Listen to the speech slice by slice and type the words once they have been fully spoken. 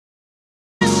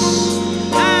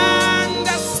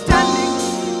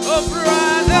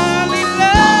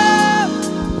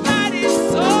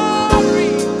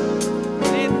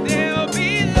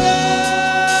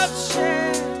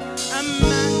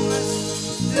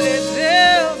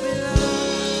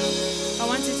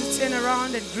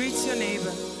around and greet your neighbor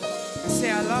and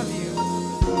say, I love you.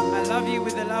 I love you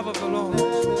with the love of the Lord.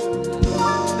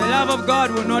 The love of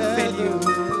God will not fail you.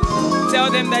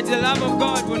 Tell them that the love of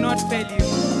God will not fail you.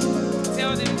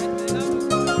 Tell them that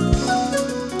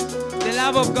the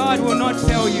love of God will not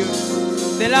fail you.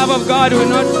 The love of God will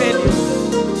not fail you.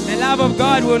 The love of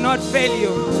God will not fail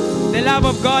you. The love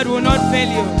of God will not fail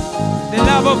you. The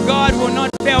love of God will not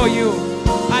fail you.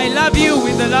 I love you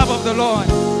with the love of the Lord.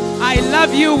 I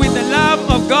love you with the love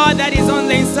of God that is on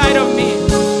the inside of me.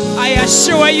 I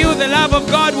assure you the love of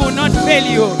God will not fail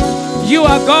you. You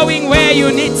are going where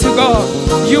you need to go.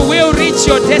 You will reach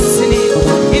your destiny.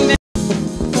 In the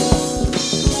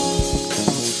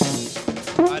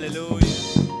Hallelujah.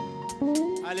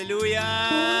 Hallelujah.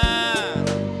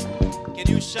 Can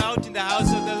you shout in the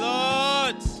house of the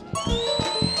Lord?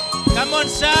 Come on,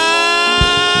 shout.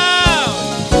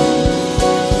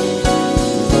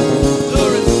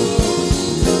 Glory to God.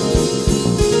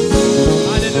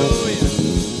 Hallelujah.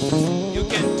 You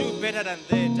can do better than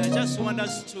that. I just want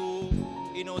us to,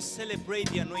 celebrate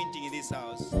the anointing in this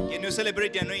house. Can you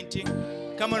celebrate the anointing?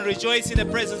 Come on, rejoice in the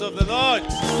presence of the Lord.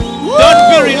 Woo! Don't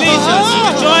be religious.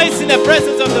 Rejoice in the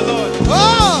presence of the Lord.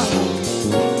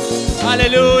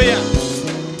 Hallelujah.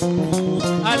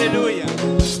 Hallelujah.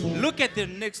 Look at the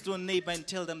next door neighbor and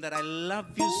tell them that I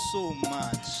love you so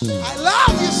much. I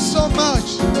love you so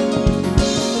much.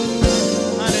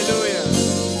 Hallelujah.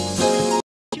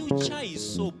 Future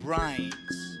is so bright.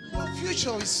 Your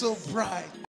future is so bright.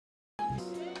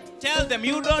 Tell them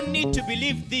you don't need to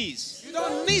believe this. You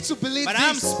don't need to believe but this.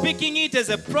 I'm speaking it as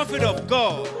a prophet of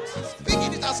God.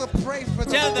 Speaking it as a prophet.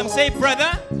 Tell them, say,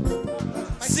 brother,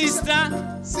 sister,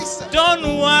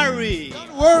 don't worry.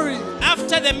 Don't worry.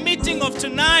 After the meeting of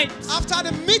tonight,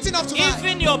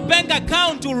 even your bank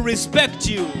account will respect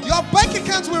you. Your bank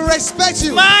account will respect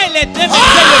you. Smile at them and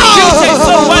say your future is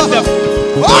so wonderful.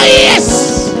 Oh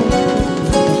yes!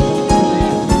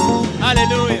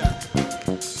 Hallelujah.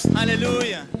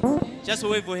 Hallelujah. Just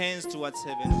wave your hands towards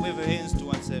heaven. Wave your hands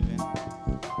towards heaven.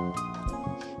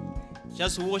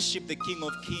 Just worship the King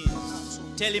of Kings.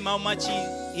 Tell him how much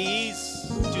he is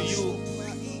to you.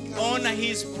 Honor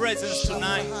his presence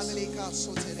tonight.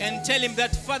 And tell him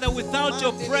that, Father, without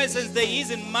your presence, there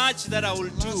isn't much that I will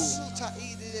do.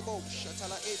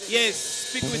 Yes,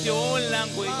 speak with your own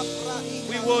language.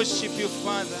 We worship you,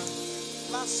 Father.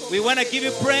 We want to give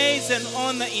you praise and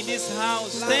honor in this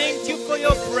house. Thank you for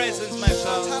your presence, my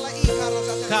Father.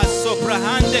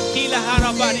 Kasoprahande kila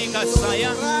harabarika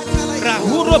saya.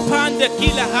 Rahuro pande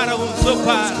kila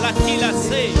haraunsopa la kila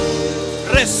se.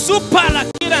 Resupa la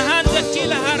kila hande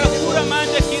kila harakura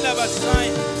mande kila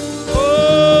basai.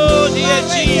 Oh, dear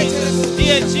Jesus,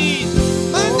 dear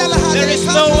Jesus. There is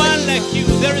no one like you.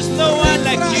 There is no one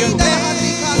like you.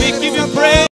 We give you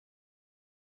praise.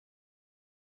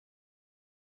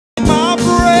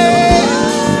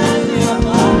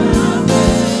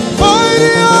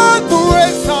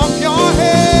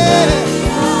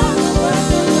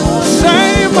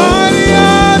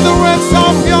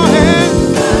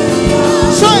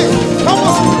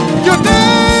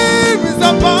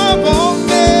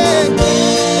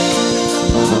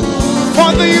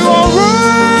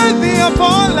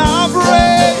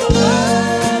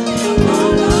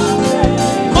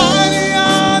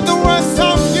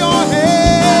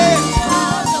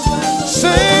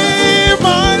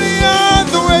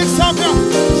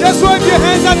 Wave your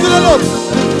hands up to the Lord.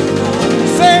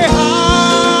 Say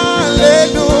hallelujah.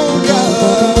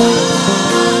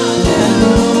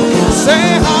 Say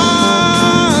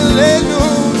hallelujah.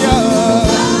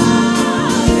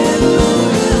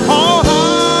 Oh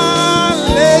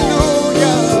hallelujah.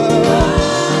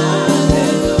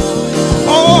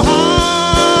 Oh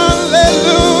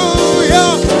hallelujah.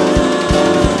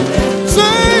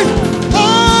 Say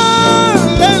hallelujah.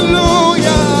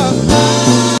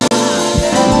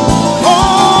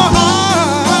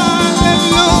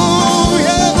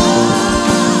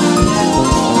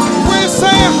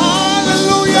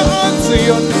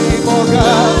 Your name, oh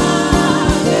God.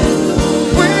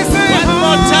 We say one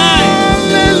more time.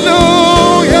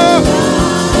 Hallelujah.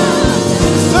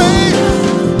 Say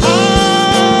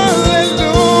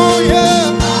hallelujah.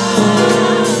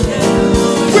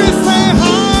 We say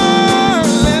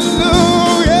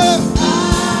hallelujah.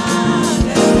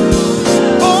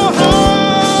 Oh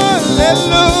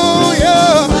hallelujah.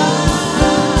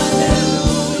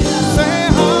 Say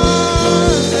hallelujah.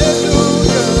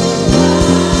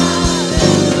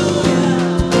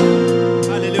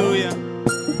 Hallelujah.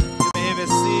 You may have a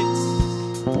seat.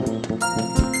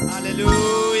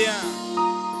 Hallelujah.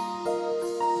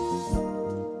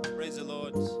 Praise the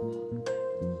Lord.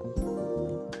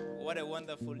 What a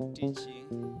wonderful teaching.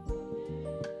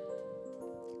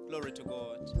 Glory to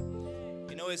God.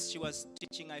 You know, as she was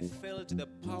teaching, I felt the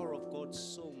power of God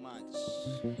so much.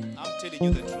 I'm telling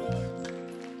you the truth.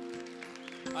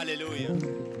 Hallelujah.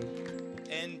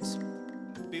 And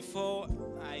before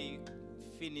I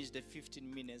finish the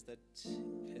 15 minutes that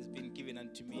has been given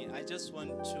unto me, I just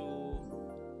want to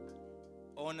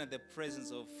honor the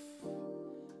presence of,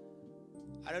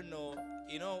 I don't know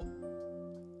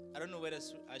whether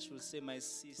I should say my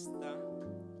sister,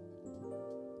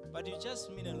 but you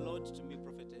just mean a lot to me,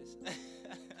 prophetess.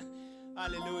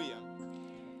 Hallelujah.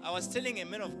 I was telling a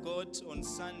man of God on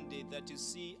Sunday that, you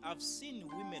see, I've seen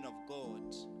women of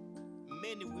God,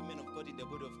 many women of God in the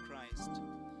body of Christ,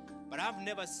 but I've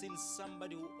never seen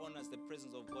somebody who honors the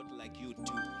presence of God like you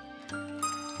do.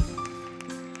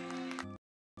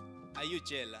 Are you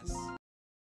jealous?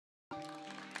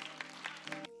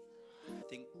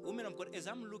 Women of God, as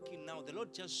I'm looking now, the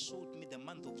Lord just showed me the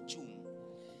month of June.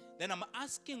 Then I'm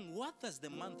asking, what does the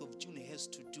month of June has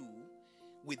to do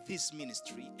with this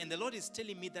ministry? And the Lord is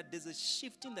telling me that there's a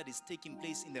shifting that is taking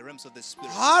place in the realms of the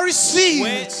Spirit. I receive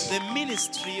where it. the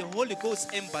ministry, Holy Ghost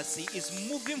Embassy, is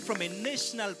moving from a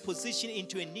national position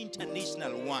into an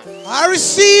international one. I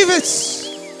receive it.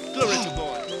 Glory to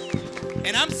God.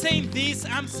 And I'm saying this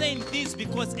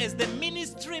because as the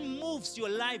ministry moves, your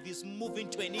life is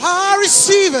moving to an I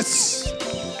receive it.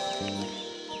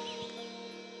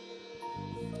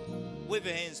 Wave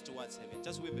your hands towards heaven.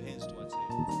 Just wave your hands towards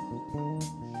heaven.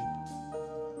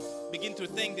 Begin to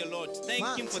thank the Lord.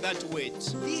 Thank Him for that word.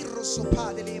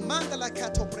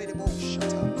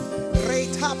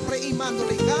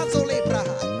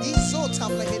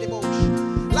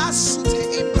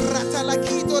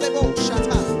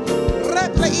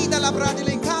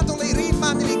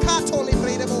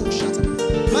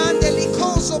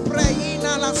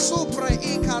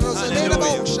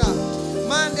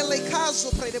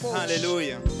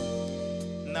 Hallelujah.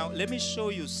 Now let me show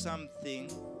you something.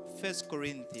 1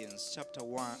 Corinthians chapter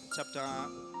 12.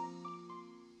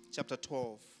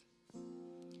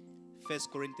 1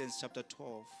 Corinthians chapter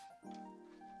 12.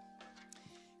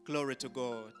 Glory to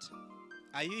God.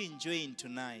 Are you enjoying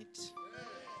tonight?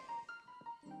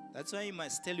 That's why you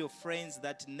must tell your friends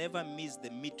that never miss the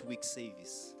midweek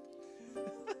service.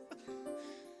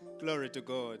 Glory to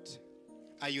God.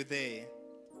 Are you there?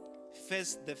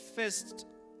 The first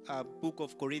book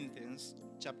of Corinthians,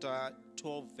 chapter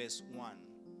 12, verse 1.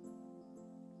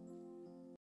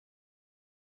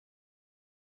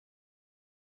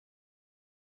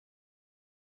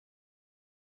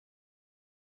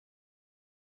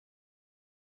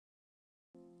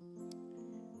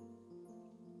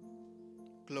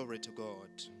 Glory to God.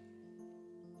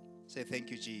 Say, thank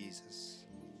you, Jesus.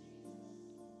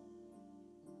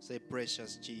 Say,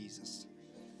 precious Jesus.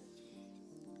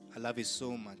 I love you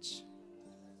so much.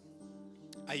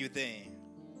 Are you there?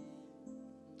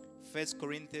 1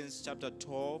 Corinthians chapter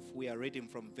 12, we are reading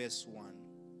from verse 1.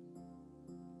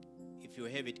 If you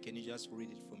have it, can you just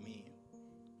read it for me?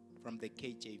 From the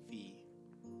KJV.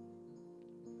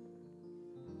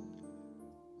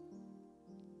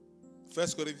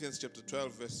 First Corinthians chapter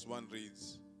 12, verse 1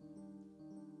 reads,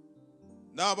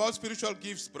 now about spiritual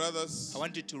gifts, brothers. I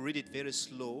want you to read it very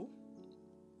slow.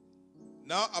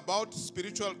 Now about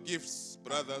spiritual gifts,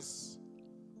 brothers,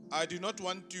 I do not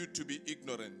want you to be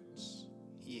ignorant.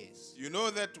 Yes. You know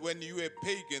that when you were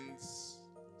pagans,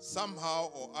 somehow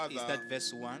or other. Is that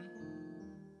verse 1?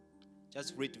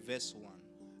 Just read verse 1.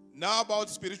 Now about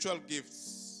spiritual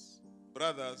gifts,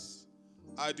 brothers,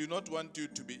 I do not want you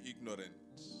to be ignorant.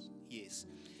 Yes.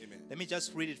 Amen. Let me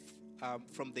just read it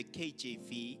from the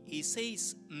KJV. He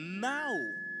says, now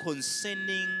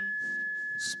concerning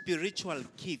spiritual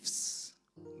gifts,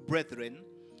 brethren,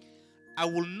 I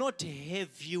will not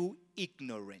have you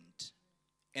ignorant.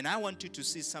 And I want you to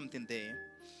see something there.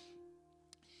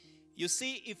 You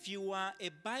see, if you are a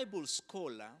Bible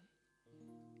scholar,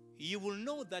 you will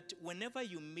know that whenever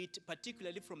you meet,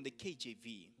 particularly from the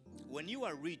KJV, when you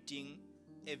are reading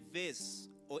a verse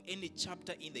or any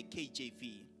chapter in the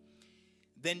KJV,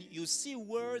 then you see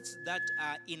words that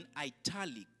are in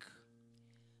italic.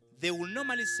 They will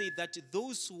normally say that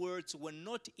those words were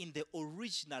not in the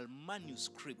original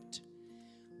manuscript.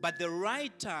 But the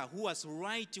writer who was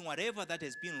writing whatever that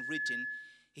has been written,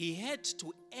 he had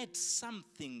to add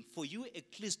something for you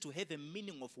at least to have a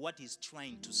meaning of what he's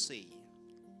trying to say.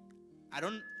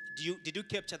 Did you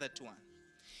capture that one?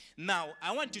 Now,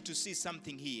 I want you to see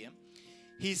something here.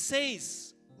 He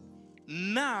says,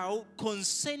 now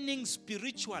concerning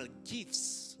spiritual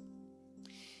gifts.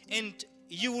 And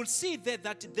you will see there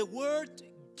that the word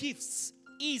gifts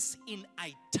is in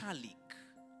italic.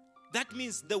 That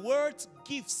means the word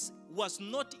gifts was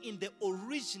not in the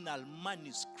original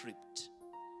manuscript.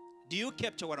 Do you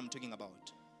capture what I'm talking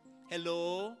about?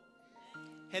 Hello?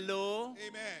 Hello?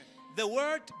 Amen. The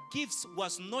word gifts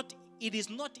it is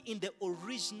not in the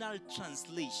original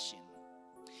translation.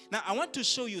 Now, I want to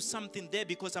show you something there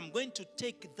because I'm going to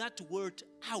take that word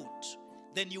out.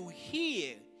 Then you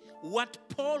hear what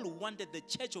Paul wanted the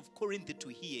church of Corinth to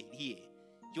hear here.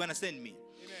 You understand me?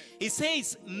 Amen. He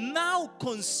says, now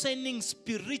concerning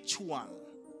spiritual,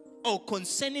 or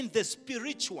concerning the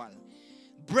spiritual,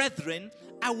 brethren,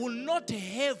 I will not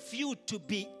have you to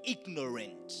be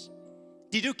ignorant.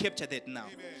 Did you capture that now?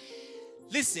 Amen.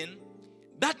 Listen,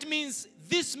 that means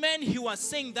this man, he was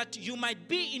saying that you might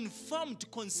be informed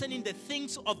concerning the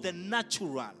things of the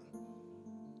natural.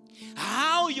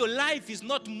 How your life is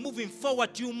not moving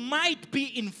forward, you might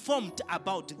be informed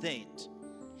about that.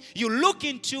 You look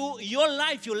into your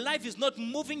life is not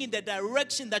moving in the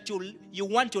direction that you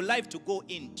want your life to go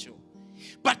into.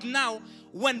 But now,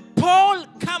 when Paul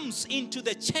comes into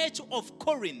the church of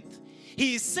Corinth,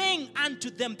 he is saying unto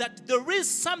them that there is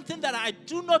something that I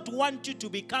do not want you to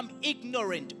become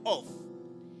ignorant of.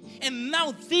 And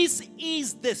now this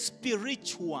is the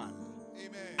spiritual.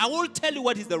 Amen. I will tell you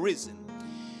what is the reason.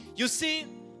 You see,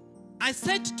 I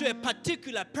said to a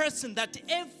particular person that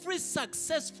every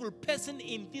successful person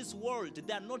in this world,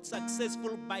 they are not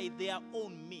successful by their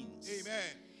own means. Amen.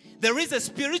 There is a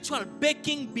spiritual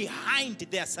backing behind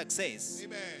their success.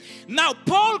 Amen. Now,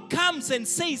 Paul comes and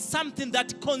says something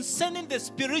that concerning the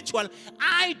spiritual,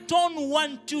 I don't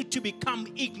want you to become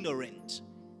ignorant.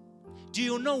 Do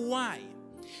you know why?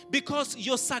 Because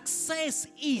your success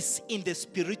is in the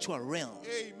spiritual realm.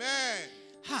 Amen.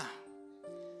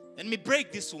 Let me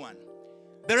break this one.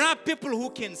 There are people who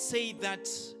can say that,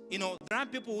 there are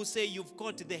people who say you've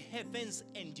got the heavens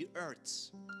and the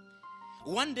earth.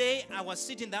 One day I was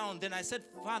sitting down, then I said,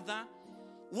 Father,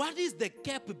 what is the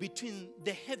gap between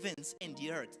the heavens and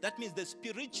the earth? That means the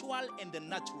spiritual and the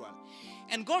natural.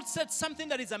 And God said something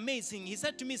that is amazing. He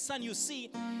said to me, son, you see,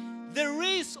 there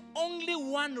is only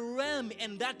one realm,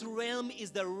 and that realm is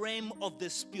the realm of the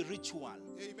spiritual.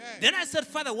 Amen. Then I said,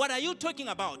 Father, what are you talking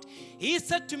about? He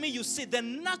said to me, you see, the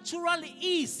natural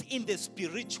is in the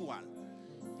spiritual.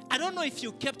 I don't know if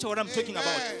you capture what I'm talking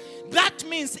about. That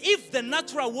means if the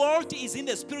natural world is in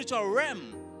the spiritual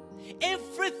realm,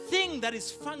 everything that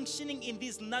is functioning in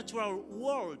this natural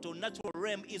world or natural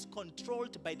realm is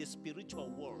controlled by the spiritual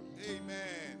world.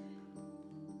 Amen.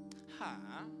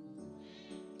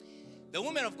 The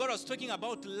woman of God was talking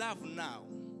about love now.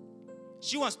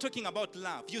 She was talking about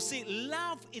love. You see,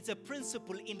 love is a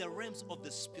principle in the realms of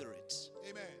the spirit.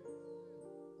 Amen.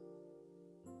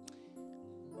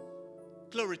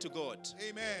 Glory to God.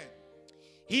 Amen.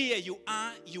 Here you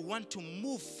are, you want to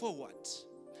move forward.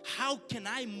 How can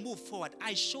I move forward?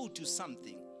 I showed you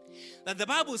something. That the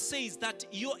Bible says that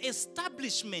your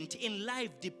establishment in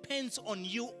life depends on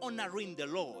you honoring the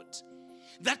Lord.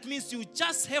 That means you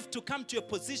just have to come to a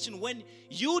position when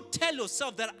you tell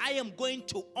yourself that I am going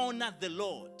to honor the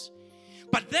Lord.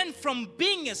 But then from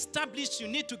being established, you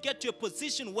need to get to a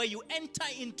position where you enter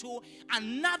into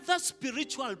another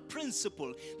spiritual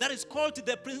principle that is called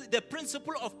the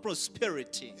principle of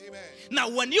prosperity. Amen. Now,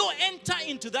 when you enter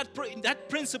into that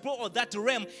principle or that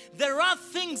realm, there are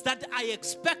things that I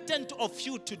expectant of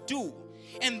you to do.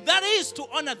 And that is to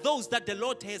honor those that the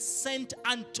Lord has sent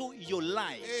unto your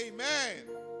life. Amen.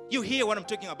 You hear what I'm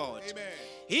talking about? Amen.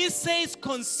 He says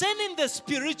concerning the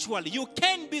spiritual, you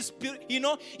can be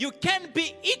you can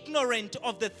be ignorant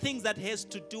of the things that has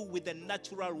to do with the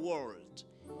natural world.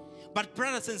 But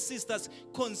brothers and sisters,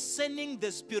 concerning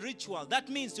the spiritual, that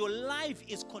means your life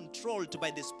is controlled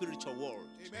by the spiritual world.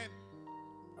 Amen.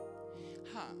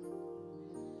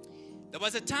 There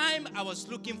was a time I was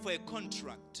looking for a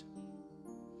contract.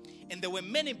 And there were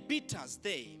many bidders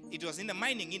there. It was in the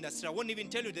mining industry. I won't even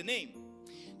tell you the name.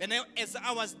 And as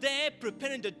I was there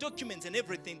preparing the documents and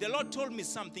everything, the Lord told me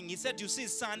something. He said, you see,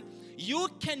 son, you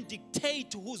can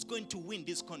dictate who's going to win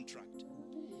this contract.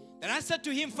 And I said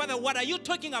to him, Father, what are you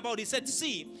talking about? He said,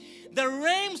 see, the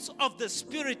realms of the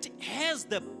spirit has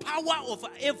the power over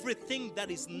everything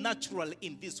that is natural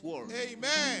in this world.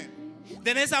 Amen.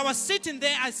 Then as I was sitting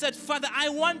there, I said, Father, I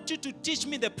want you to teach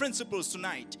me the principles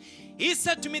tonight. He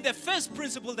said to me, the first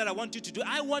principle that I want you to do,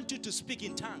 I want you to speak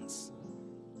in tongues.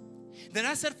 Then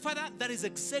I said, Father, that is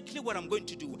exactly what I'm going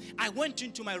to do. I went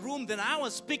into my room, then I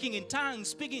was speaking in tongues,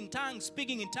 speaking in tongues,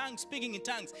 speaking in tongues, speaking in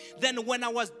tongues. Then when I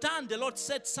was done, the Lord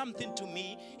said something to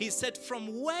me. He said,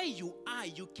 from where you are,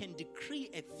 you can decree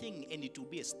a thing and it will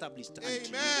be established.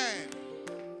 Amen.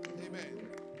 Amen.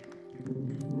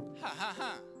 Ha ha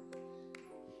ha.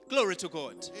 Glory to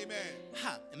God.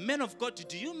 Amen. Man of God,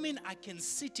 do you mean I can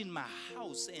sit in my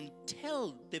house and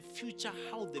tell the future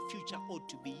how the future ought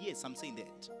to be? Yes, I'm saying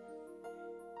that.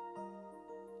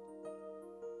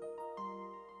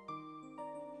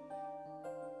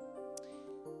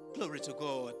 Glory to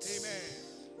God. Amen.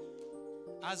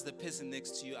 Ask the person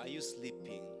next to you, are you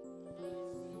sleeping?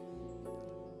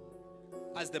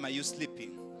 Ask them, are you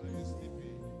sleeping? Are you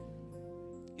sleeping?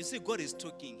 You see, God is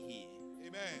talking here.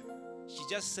 Amen. She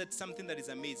just said something that is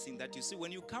amazing, that you see,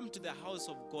 when you come to the house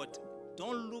of God,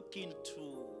 don't look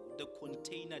into the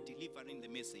container delivering the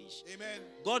message. Amen.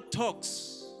 God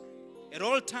talks. At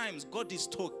all times, God is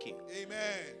talking. Amen.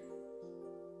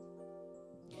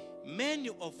 Many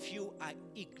of you are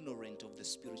ignorant of the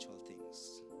spiritual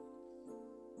things.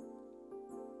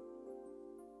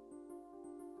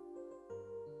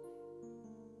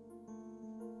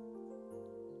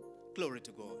 Glory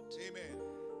to God. Amen.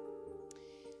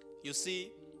 You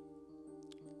see,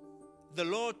 the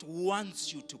Lord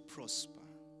wants you to prosper.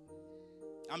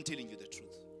 I'm telling you the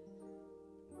truth.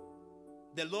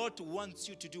 The Lord wants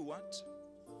you to do what?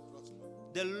 Prosper.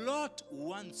 The Lord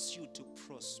wants you to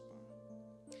prosper.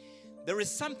 There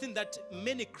is something that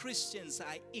many Christians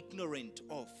are ignorant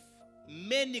of.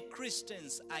 Many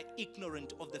Christians are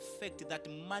ignorant of the fact that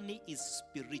money is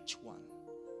spiritual.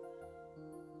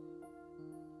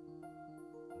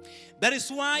 That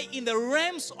is why in the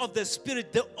realms of the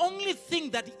spirit, the only thing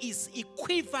that is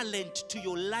equivalent to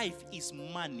your life is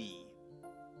money.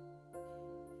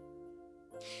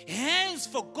 Hence,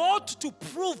 for God to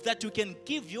prove that you can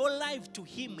give your life to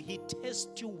Him, He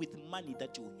tests you with money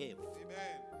that you have.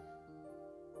 Amen.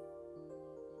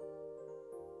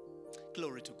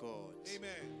 Glory to God.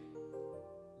 Amen.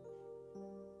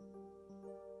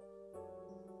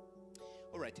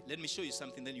 All right, let me show you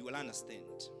something, then you will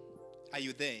understand. Are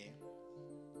you there?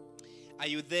 Are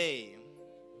you there?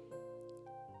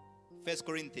 1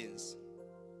 Corinthians.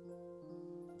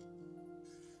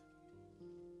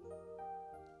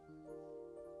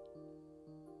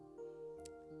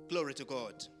 Glory to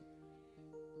God.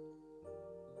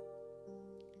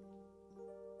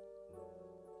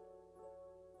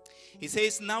 He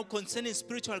says, now concerning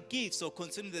spiritual gifts or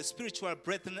concerning the spiritual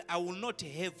brethren, I will not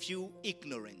have you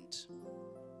ignorant.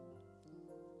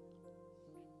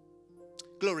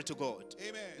 Glory to God.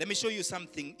 Amen. Let me show you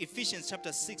something. Ephesians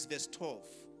chapter 6 verse 12.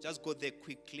 Just go there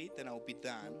quickly, then I'll be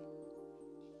done.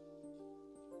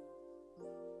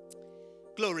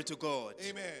 Glory to God.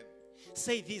 Amen.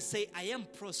 Say this, say, I am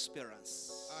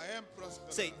prosperous. I am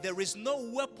prosperous. Say, there is no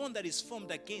weapon that is formed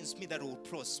against me that will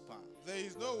prosper. There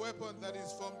is no weapon that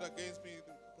is formed against me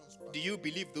to prosper. Do you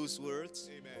believe those words?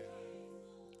 Amen.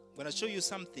 I'm going to show you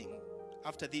something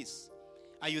after this.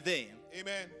 Are you there?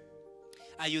 Amen.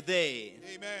 Are you there?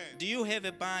 Amen. Do you have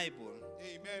a Bible?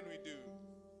 Amen, we do.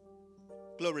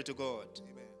 Glory to God.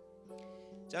 Amen.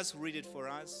 Just read it for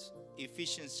us.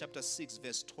 Ephesians chapter 6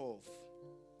 verse 12.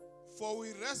 For we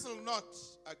wrestle not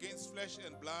against flesh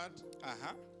and blood,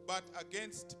 but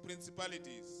against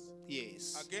principalities,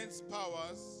 Yes. against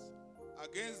powers,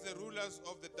 against the rulers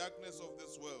of the darkness of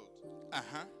this world,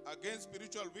 against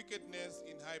spiritual wickedness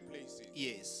in high places.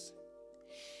 Yes.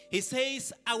 He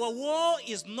says, our war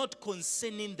is not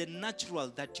concerning the natural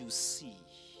that you see.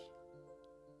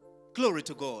 Glory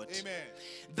to God. Amen.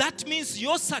 That means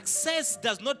your success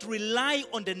does not rely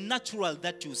on the natural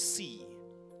that you see.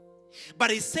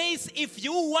 But it says if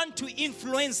you want to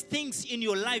influence things in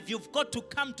your life, you've got to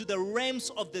come to the realms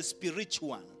of the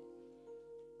spiritual.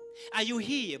 Are you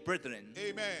here, brethren?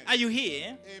 Amen. Are you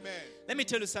here? Amen. Let me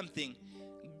tell you something.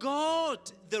 God,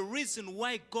 the reason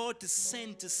why God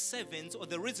sent servants, or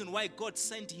the reason why God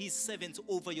sent His servants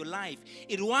over your life,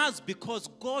 it was because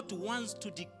God wants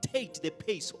to dictate the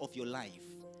pace of your life.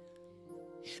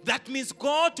 That means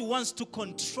God wants to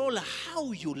control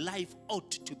how your life ought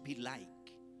to be like.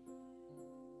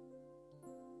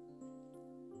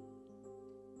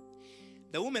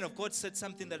 The woman of God said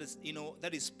something that is,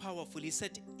 that is powerful.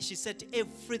 She said,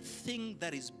 everything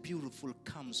that is beautiful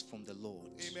comes from the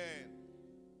Lord. Amen.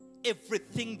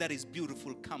 Everything that is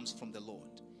beautiful comes from the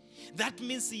Lord. That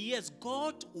means, yes,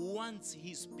 God wants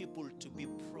His people to be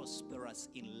prosperous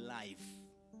in life.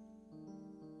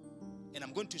 And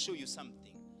I'm going to show you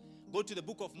something. Go to the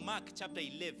book of Mark chapter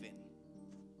 11.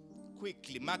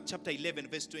 Quickly, Mark chapter 11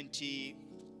 verse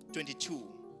 22.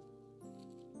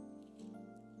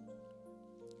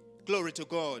 Glory to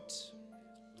God.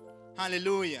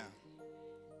 Hallelujah.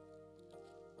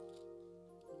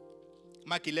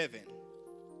 Mark 11.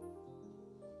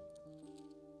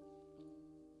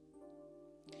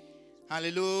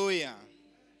 Hallelujah.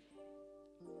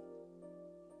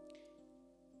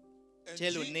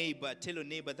 Tell your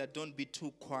neighbor that don't be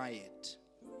too quiet.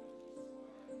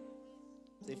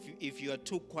 If you are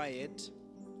too quiet,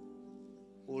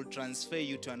 we'll transfer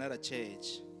you to another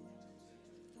church.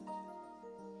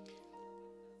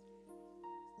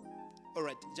 All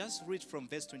right, just read from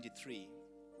verse 23.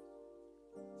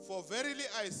 For verily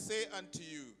I say unto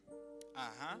you,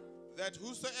 that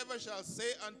whosoever shall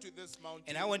say unto this mountain.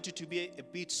 And I want you to be a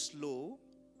bit slow.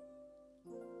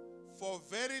 For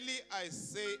verily I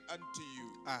say unto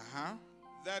you,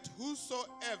 that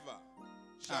whosoever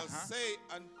shall say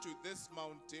unto this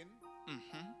mountain,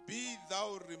 be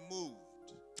thou removed,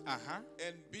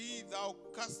 and be thou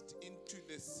cast into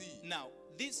the sea. Now,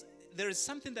 there is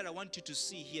something that I want you to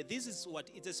see here. This is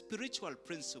it's a spiritual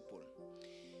principle.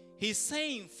 He's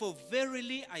saying, for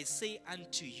verily I say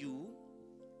unto you,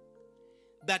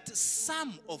 that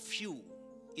some of you,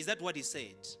 is that what he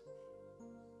said?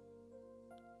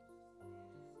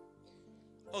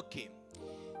 Okay.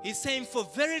 He's saying, for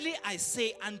verily I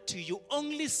say unto you,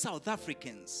 only South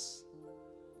Africans.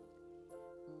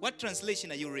 What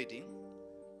translation are you reading?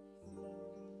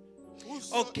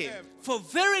 Whosoever. Okay. For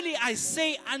verily I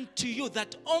say unto you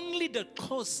that only the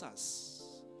Xhosas.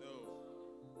 No.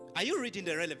 Are you reading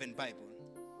the relevant Bible?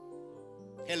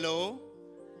 Hello?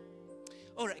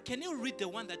 All right. Can you read the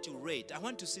one that you read? I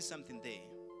want to see something there.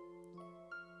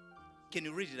 Can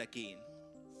you read it again?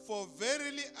 For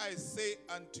verily I say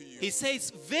unto you. He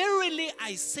says, verily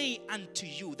I say unto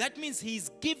you. That means he's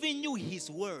giving you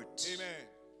his word. Amen.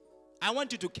 I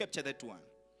want you to capture that one.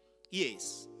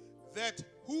 Yes. That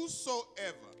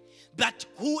whosoever. That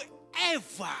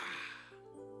whoever.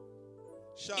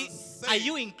 Shall say. Are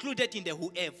you included in the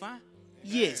whoever? Amen.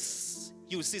 Yes.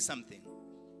 You see something.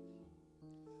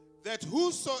 That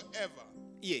whosoever.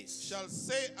 Yes. Shall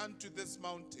say unto this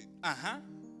mountain.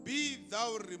 Be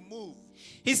thou removed.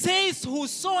 He says,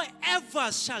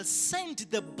 whosoever shall send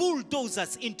the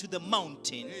bulldozers into the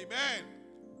mountain. Amen.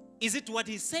 Is it what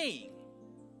he's saying?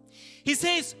 He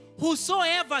says,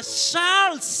 whosoever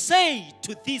shall say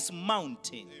to this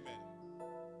mountain. Amen.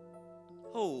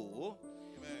 Oh.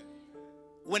 Amen.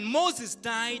 When Moses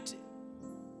died,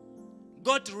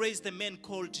 God raised a man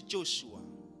called Joshua.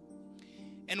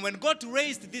 And when God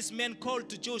raised this man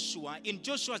called Joshua, in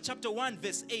Joshua chapter 1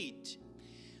 verse 8,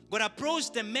 God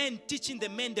approached the man, teaching the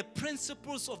man the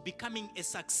principles of becoming a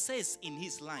success in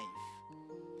his life.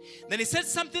 Then he said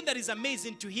something that is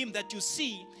amazing to him, that you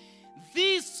see,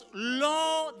 this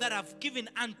law that I've given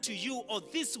unto you, or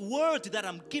this word that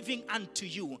I'm giving unto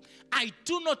you, I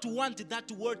do not want that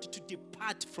word to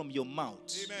depart from your mouth.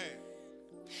 Amen.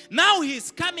 Now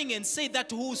he's coming and say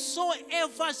that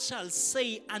whosoever shall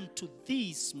say unto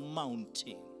this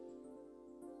mountain.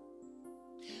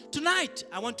 Tonight,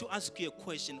 I want to ask you a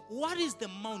question. What is the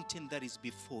mountain that is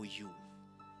before you?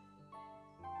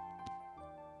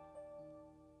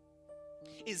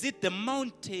 Is it the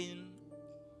mountain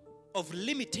of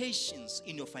limitations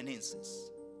in your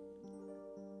finances?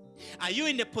 Are you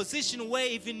in a position where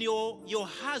even your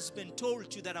husband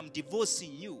told you that I'm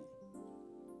divorcing you?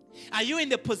 Are you in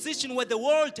the position where the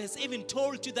world has even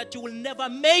told you that you will never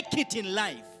make it in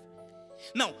life?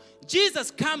 Now,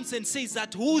 Jesus comes and says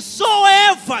that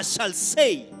whosoever shall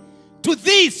say to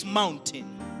this mountain,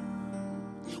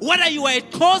 whether you are a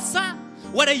Xhosa,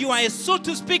 whether you are a so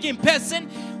to speak in person,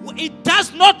 it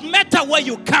does not matter where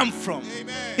you come from.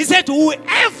 Amen. He said,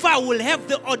 whoever will have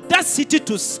the audacity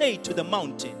to say to the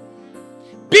mountain,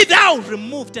 be thou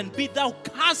removed and be thou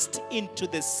cast into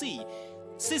the sea.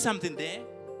 See something there?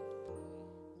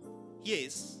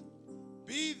 Yes.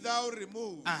 Be thou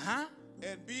removed.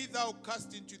 And be thou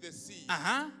cast into the sea,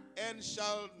 and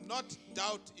shall not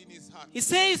doubt in his heart. He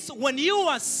says, when you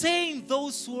are saying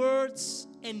those words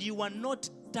and you are not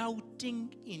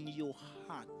doubting in your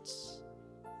heart,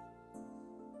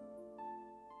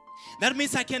 that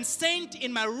means I can stand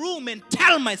in my room and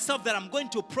tell myself that I'm going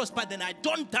to prosper, then I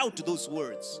don't doubt those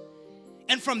words.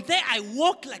 And from there I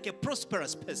walk like a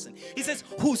prosperous person. He says,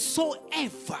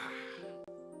 whosoever.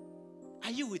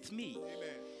 Are you with me? Amen.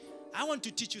 I want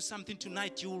to teach you something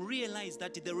tonight. You realize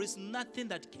that there is nothing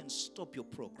that can stop your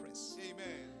progress.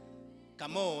 Amen.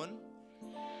 Come on.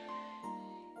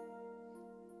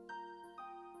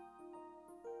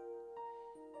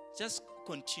 Just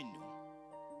continue.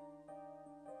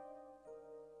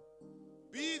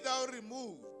 Be thou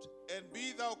removed, and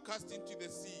be thou cast into the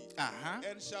sea,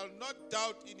 and shall not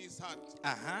doubt in his heart,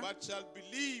 but shall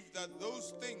believe that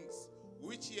those things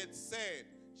which he had said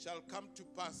shall come to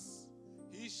pass.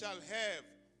 He shall have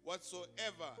whatsoever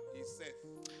he saith.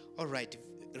 All right,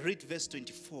 read verse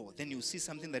 24. Then you'll see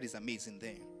something that is amazing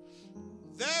there.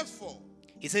 Therefore,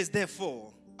 he says,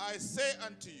 therefore, I say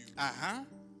unto you,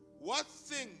 what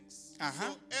things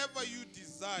soever you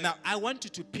desire. Now, I want you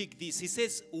to pick this. He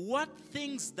says, what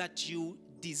things that you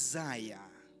desire.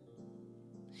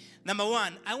 Number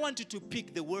one, I want you to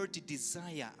pick the word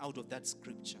desire out of that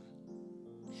scripture.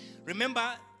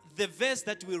 Remember the verse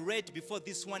that we read before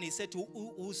this one. He said,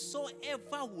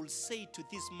 whosoever will say to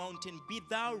this mountain, be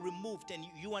thou removed, and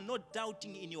you are not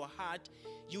doubting in your heart,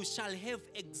 you shall have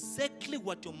exactly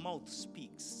what your mouth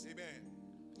speaks. Amen.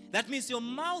 That means your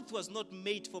mouth was not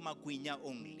made for Magwinya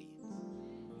only.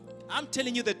 I'm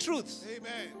telling you the truth.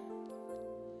 Amen.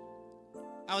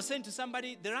 I was saying to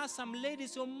somebody, there are some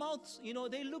ladies, your mouth,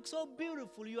 they look so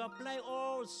beautiful. You apply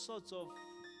all sorts of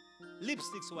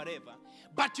lipsticks, whatever.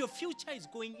 But your future is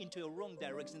going into a wrong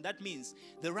direction. That means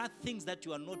there are things that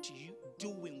you are not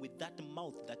doing with that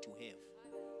mouth that you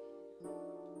have.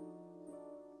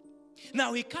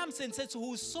 Now he comes and says,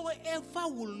 whosoever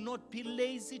will not be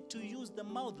lazy to use the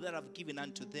mouth that I've given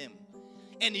unto them,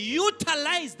 and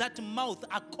utilize that mouth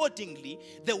accordingly,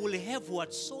 they will have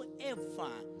whatsoever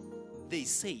they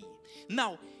say.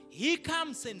 Now, he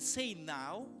comes and says,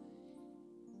 now,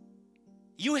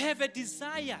 you have a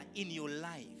desire in your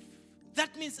life.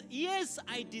 That means, yes,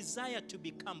 I desire to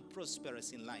become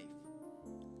prosperous in life.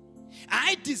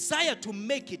 I desire to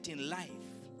make it in life.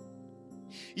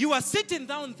 You are sitting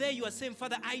down there, you are saying,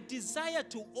 Father, I desire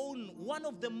to own one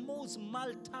of the most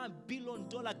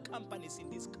multi-billion-dollar companies in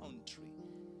this country.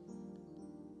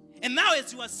 And now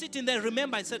as you are sitting there,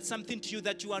 remember I said something to you,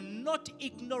 that you are not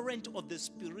ignorant of the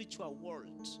spiritual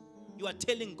world. You are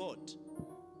telling God.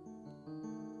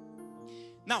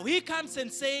 Now he comes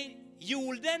and says, you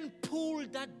will then pull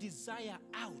that desire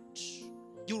out.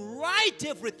 You write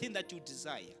everything that you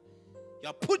desire. You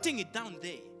are putting it down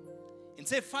there. And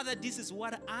say, Father, this is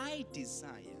what I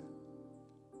desire.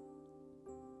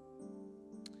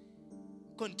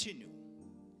 Continue.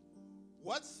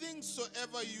 What things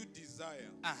soever you desire,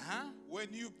 when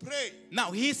you pray. Now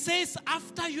he says,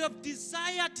 after you have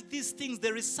desired these things,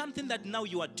 there is something that now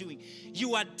you are doing.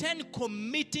 You are then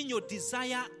committing your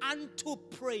desire unto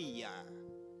prayer.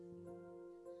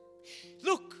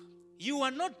 Look, you are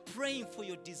not praying for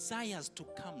your desires to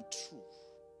come true.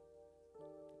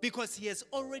 Because he has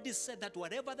already said that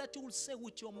whatever that you will say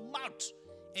with your mouth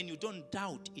and you don't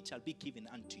doubt, it shall be given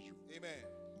unto you. Amen.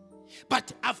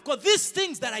 But I've got these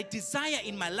things that I desire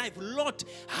in my life. Lord,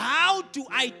 how do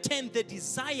I turn the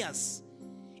desires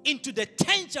into the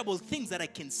tangible things that I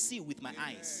can see with my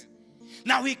eyes?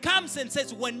 Now he comes and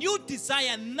says, when you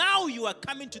desire, now you are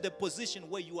coming to the position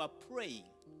where you are praying.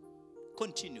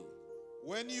 Continue.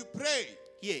 When you pray,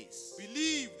 yes,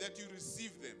 believe that you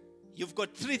receive them. You've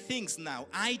got three things now.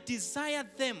 I desire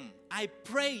them. I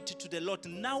prayed to the Lord.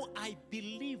 Now I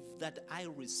believe that I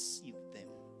receive them.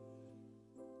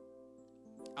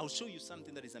 I'll show you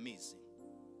something that is amazing.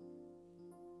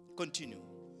 Continue.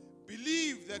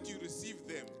 Believe that you receive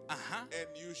them, and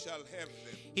you shall have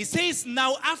them. He says,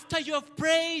 now after you have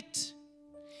prayed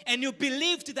and you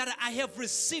believed that I have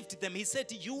received them, he said,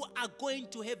 you are going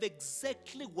to have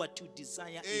exactly what you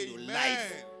desire in your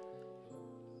life.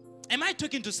 Am I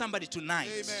talking to somebody tonight?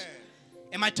 Amen.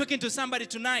 Am I talking to somebody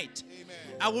tonight?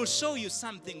 Amen. I will show you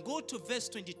something. Go to verse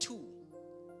 22.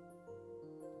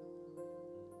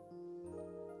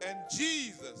 And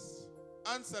Jesus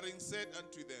answering said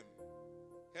unto them,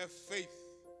 have faith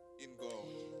in God.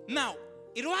 Now,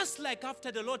 it was like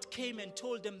after the Lord came and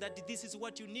told them that this is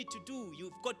what you need to do.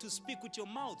 You've got to speak with your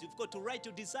mouth. You've got to write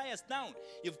your desires down.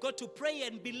 You've got to pray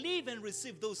and believe and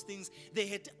receive those things. They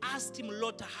had asked him,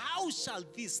 Lord, how shall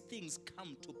these things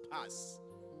come to pass?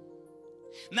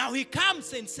 Now he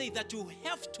comes and says that you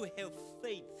have to have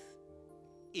faith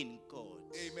in God.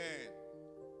 Amen.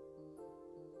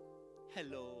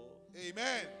 Hello.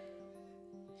 Amen.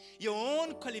 Your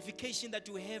own qualification that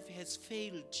you have has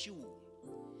failed you.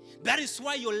 That is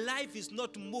why your life is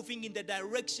not moving in the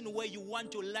direction where you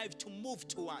want your life to move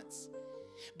towards.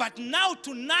 But now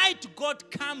tonight God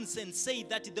comes and says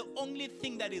that the only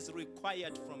thing that is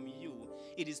required from you,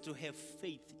 it is to have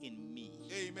faith in me.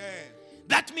 Amen.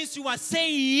 That means you are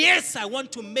saying, yes, I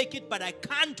want to make it, but I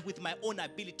can't with my own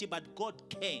ability, but God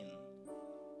can.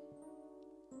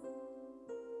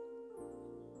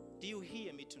 Do you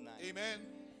hear me tonight? Amen.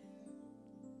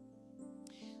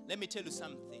 Let me tell you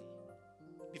something.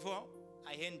 Before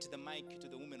I hand the mic to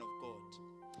the woman of God,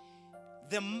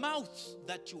 the mouth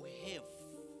that you have,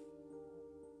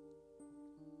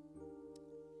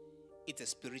 it's a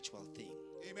spiritual thing.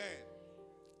 Amen.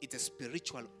 It's a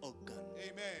spiritual organ.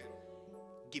 Amen.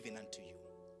 Given unto you.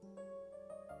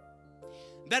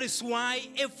 That is why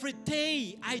every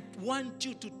day I want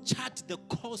you to chart the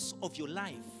course of your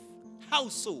life. How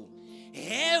so?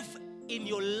 Have in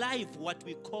your life what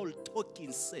we call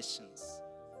talking sessions,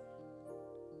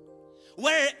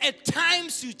 where at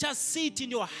times you just sit in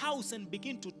your house and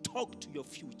begin to talk to your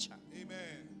future.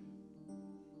 Amen.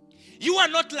 You are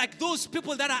not like those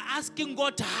people that are asking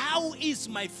God, how is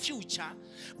my future?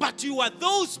 But you are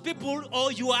those people,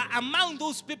 or you are among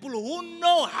those people who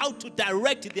know how to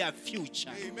direct their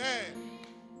future. Amen.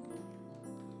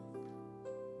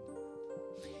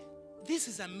 This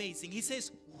is amazing. He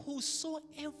says,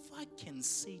 whosoever can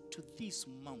say to this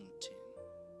mountain.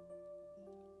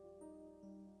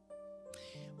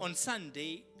 On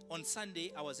Sunday,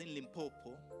 I was in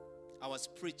Limpopo. I was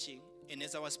preaching. And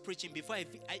as I was preaching, before I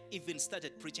even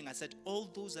started preaching, I said, all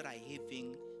those that are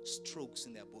having strokes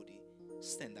in their body,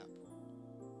 stand up.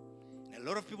 And a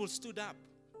lot of people stood up.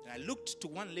 And I looked to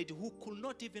one lady who could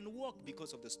not even walk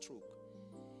because of the stroke.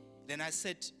 Then I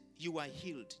said, you are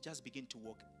healed. Just begin to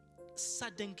walk.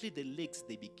 Suddenly the legs,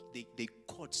 they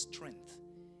caught strength.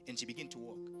 And she began to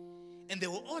walk. And they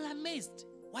were all amazed.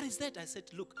 What is that? I said,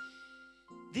 look,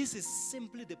 this is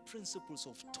simply the principles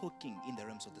of talking in the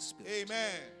realms of the Spirit.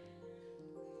 Amen.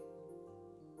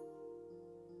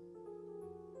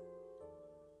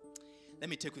 Let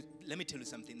me tell you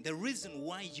something. The reason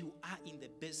why you are in the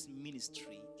best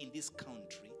ministry in this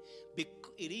country,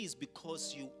 it is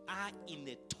because you are in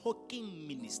the talking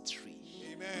ministry.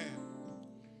 Amen.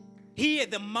 Here,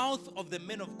 the mouth of the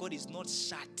man of God is not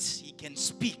shut. He can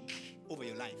speak over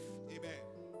your life. Amen.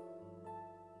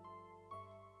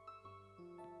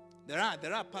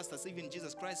 There are pastors, even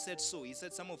Jesus Christ said so. He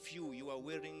said, some of you are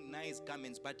wearing nice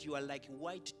garments, but you are like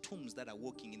white tombs that are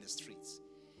walking in the streets.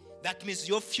 That means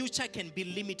your future can be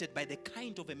limited by the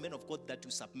kind of a man of God that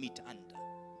you submit under.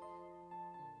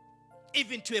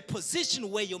 Even to a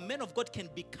position where your man of God can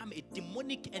become a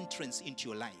demonic entrance into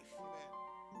your life.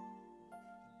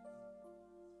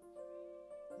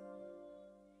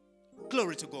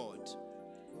 Glory to God.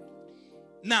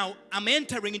 Now, I'm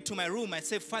entering into my room. I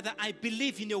say, Father, I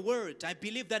believe in your word. I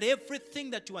believe that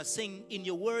everything that you are saying in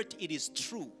your word, it is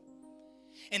true.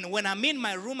 And when I'm in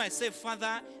my room, I say,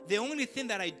 Father, the only thing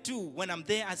that I do when I'm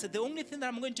there, I said, the only thing that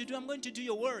I'm going to do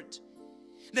your word.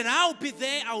 Then I'll be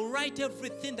there, I'll write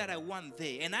everything that I want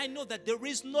there. And I know that there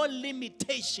is no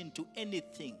limitation to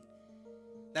anything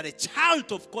that a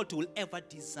child of God will ever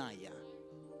desire.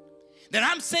 Then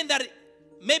I'm saying that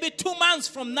maybe 2 months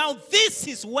from now, this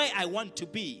is where I want to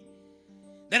be.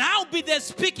 Then I'll be there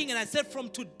speaking, and I said, from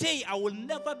today, I will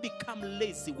never become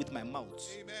lazy with my mouth.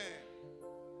 Amen.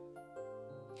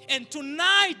 And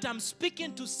tonight, I'm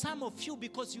speaking to some of you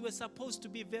because you were supposed to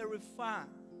be very far.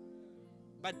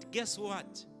 But guess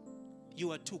what?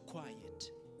 You are too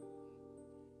quiet.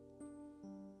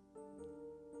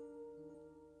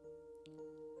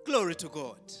 Glory to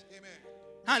God. Amen.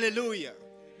 Hallelujah.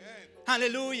 Amen.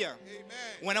 Hallelujah. Amen.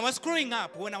 When I was growing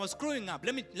up,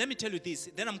 let me tell you this,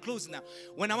 then I'm closing now.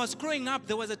 When I was growing up,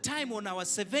 there was a time when I was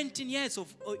 17 years,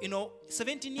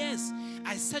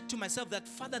 I said to myself that,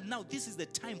 Father, now this is the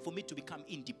time for me to become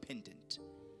independent.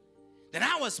 Then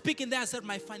I was speaking there, I said,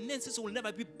 my finances will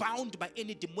never be bound by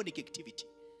any demonic activity.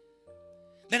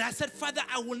 Then I said, Father,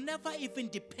 I will never even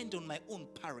depend on my own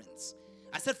parents.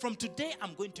 I said, from today,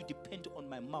 I'm going to depend on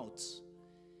my mouth.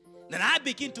 Then I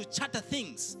begin to chatter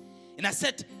things. And I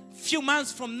said, few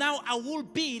months from now, I will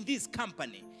be in this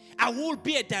company. I will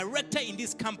be a director in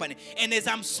this company. And as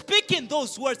I'm speaking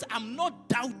those words, I'm not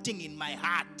doubting in my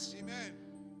heart. Amen.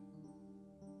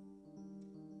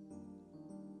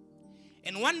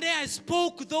 And one day I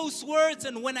spoke those words,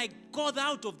 and when I got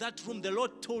out of that room, the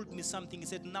Lord told me something. He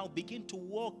said, now begin to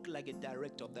walk like a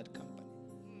director of that company.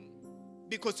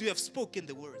 Because you have spoken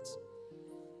the words.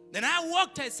 Then I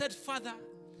walked, I said, Father,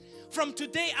 from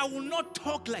today, I will not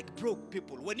talk like broke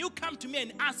people. When you come to me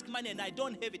and ask money and I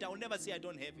don't have it, I will never say I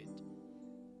don't have it.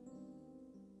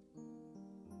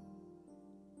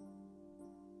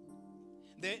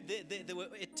 There were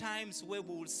at times where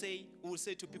we will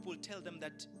say to people, tell them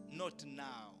that not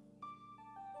now.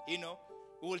 You know,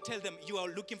 we will tell them, you are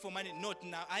looking for money, not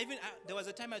now. There was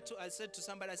a time I said to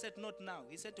somebody, I said, not now.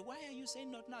 He said, why are you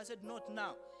saying not now? I said, not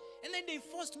now. And then they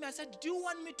forced me. I said, do you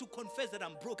want me to confess that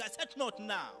I'm broke? I said, not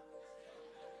now.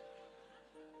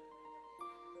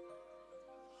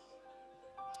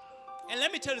 And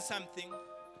let me tell you something.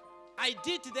 I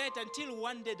did that until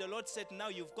one day the Lord said, now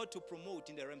you've got to promote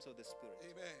in the realms of the Spirit.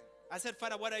 Amen. I said,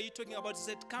 Father, what are you talking about? He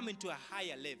said, come into a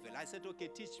higher level. I said, okay,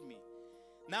 teach me.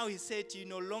 Now he said, you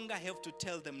no longer have to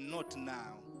tell them not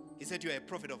now. He said, you are a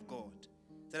prophet of God.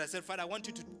 So I said, Father, I want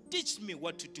you to teach me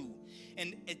what to do.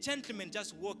 And a gentleman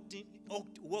just walked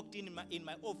in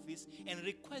my office and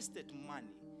requested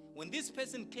money. When this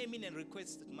person came in and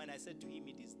requested money, I said to him,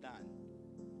 it is done.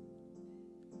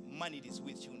 money is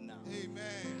with you now. Amen.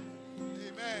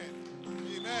 Amen.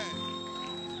 Amen.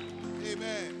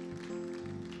 Amen.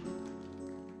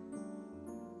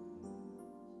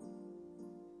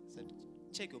 So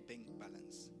check your bank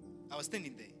balance. I was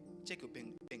standing there. Check your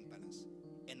bank balance.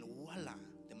 And voila,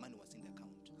 the money was in the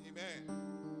account. Amen.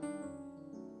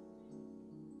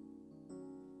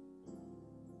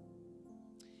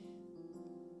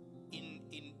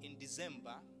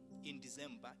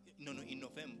 In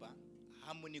November,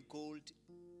 Harmony Gold,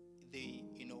 they,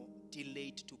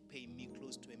 delayed to pay me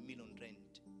close to R1 million.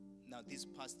 Now, this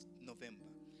past November.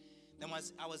 Then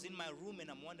I was in my room and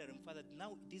I'm wondering, Father,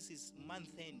 now this is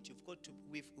month end.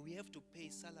 We have to pay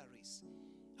salaries.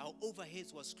 Our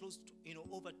overheads was close to,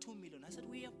 over 2 million. I said,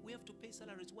 we have to pay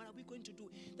salaries. What are we going to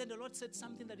do? Then the Lord said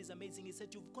something that is amazing. He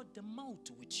said, you've got the mouth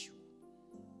with you.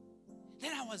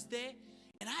 Then I was there.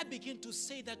 And I began to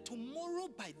say that tomorrow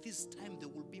by this time there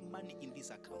will be money in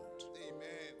this account.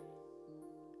 Amen.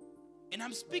 And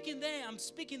I'm speaking there,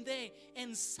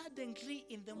 and suddenly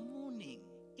in the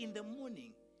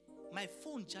morning, my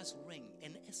phone just rang,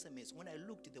 an SMS. When I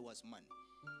looked, there was money.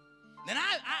 Then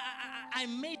I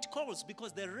made calls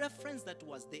because the reference that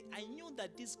was there, I knew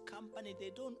that this company,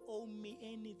 they don't owe me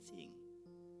anything.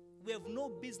 We have no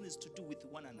business to do with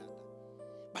one another.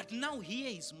 But now here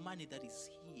is money that is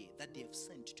here that they have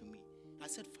sent to me. I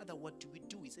said, Father, what do we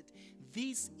do? He said,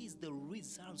 this is the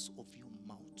results of your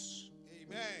mouths.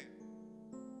 Amen.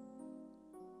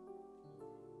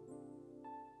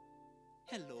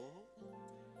 Hello.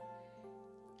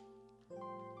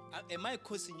 Am I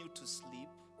causing you to sleep?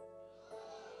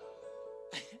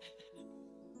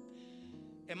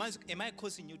 Am I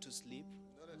causing you to sleep?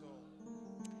 Not at all.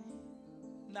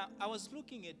 Now, I was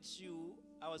looking at you,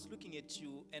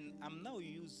 and I'm now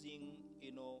using,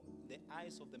 the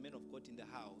eyes of the men of God in the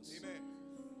house. Amen.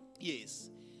 Yes.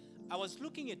 I was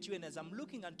looking at you, and as I'm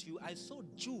looking at you, I saw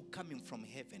dew coming from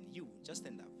heaven. You, just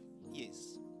stand up.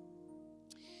 Yes.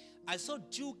 I saw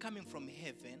dew coming from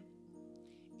heaven.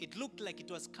 It looked like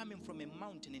it was coming from a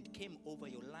mountain and came over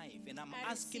your life. And I'm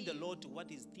asking the Lord,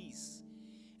 what is this?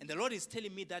 And the Lord is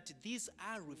telling me that these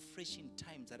are refreshing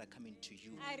times that are coming to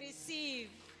you. I receive.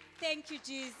 Thank you,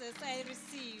 Jesus. I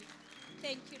receive.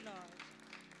 Thank you, Lord.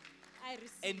 I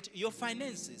receive. And your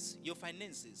finances,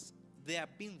 they are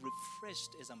being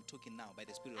refreshed as I'm talking now by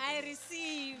the Spirit of God. I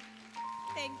receive.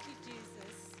 Thank you,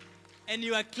 Jesus. And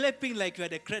you are clapping like you are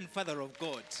the grandfather of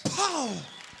God. Pow!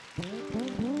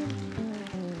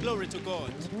 Glory to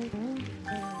God.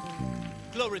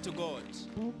 Glory to God.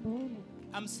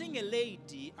 I'm seeing a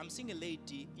lady.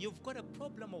 You've got a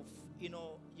problem of,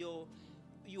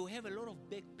 you have a lot of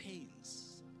back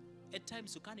pains. At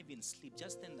times you can't even sleep.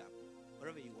 Just stand up,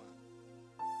 wherever you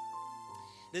are.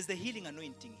 There's the healing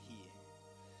anointing here.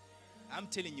 I'm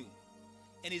telling you.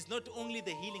 And it's not only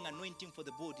the healing anointing for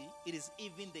the body, it is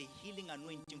even the healing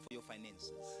anointing for your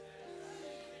finances.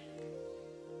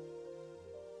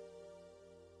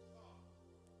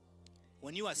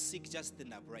 When you are sick, just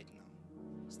stand up right now.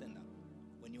 Stand up.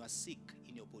 When you are sick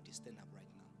in your body, stand up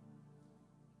right now.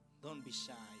 Don't be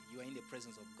shy. You are in the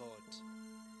presence of God.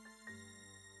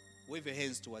 Wave your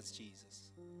hands towards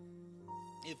Jesus.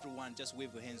 Everyone, just wave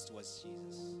your hands towards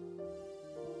Jesus.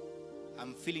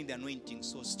 I'm feeling the anointing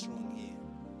so strong here.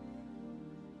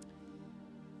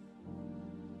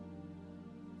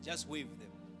 Just wave them.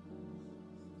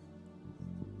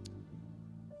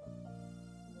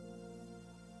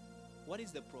 What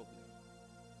is the problem?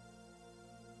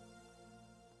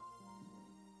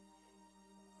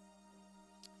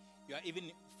 You are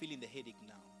even feeling the headache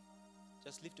now.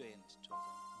 Just lift your hand towards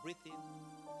them. Breathe in,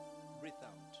 breathe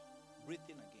out. Breathe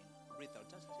in again, breathe out.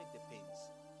 Just check the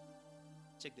pains.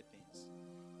 Check the pains.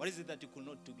 What is it that you could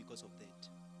not do because of that?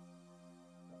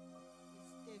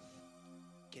 Stiff.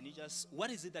 Can you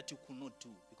what is it that you could not do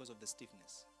because of the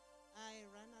stiffness? I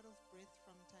run out of breath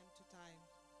from time to time.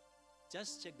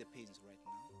 Just check the pains right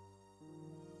now.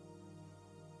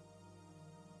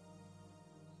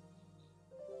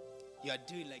 You are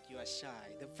doing like you are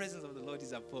shy. The presence of the Lord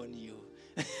is upon you.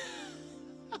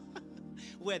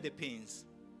 Where are the pains?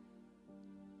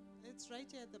 It's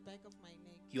right here at the back of my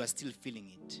neck. You are still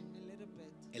feeling it? A little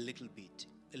bit. A little bit.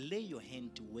 Lay your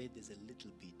hand to where there's a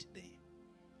little bit there.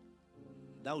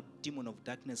 Thou demon of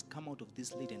darkness, come out of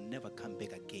this lady and never come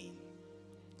back again.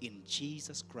 In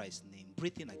Jesus Christ's name.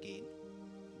 Breathe in again.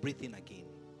 Breathe in again.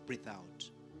 Breathe out.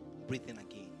 Breathe in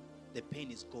again. The pain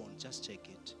is gone. Just check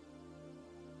it.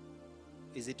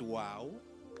 Is it wow?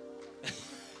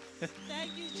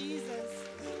 Thank you, Jesus.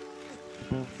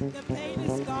 The pain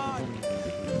is gone.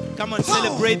 Come on,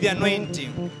 celebrate the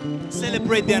anointing.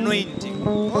 Celebrate the anointing.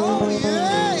 Oh,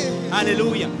 yeah.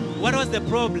 Hallelujah. What was the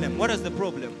problem? What was the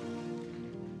problem?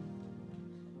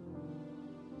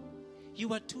 You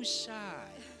were too shy.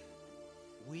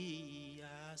 We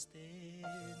are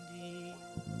standing.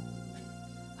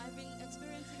 I've been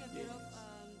experiencing a bit of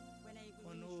when I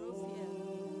On drove here.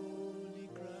 holy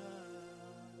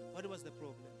ground. What was the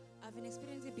problem? I've been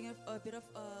experiencing a bit of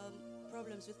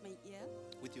problems with my ear.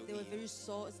 With your They were ear. very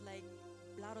sore. It's like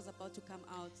blood was about to come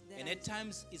out. Then And at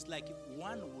times, it's like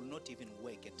one will not even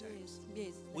work at times.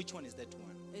 Yes. Which one is that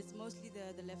one? It's mostly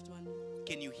the left one.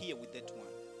 Can you hear with that one?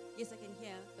 Yes, I can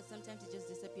hear, but sometimes it just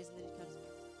disappears and then it comes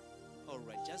back. All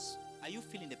right, are you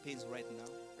feeling the pains right now?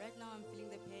 Right now I'm feeling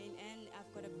the pain and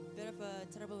I've got a bit of a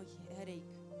terrible headache.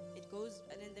 It goes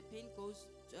and then the pain goes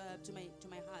to my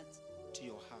heart. To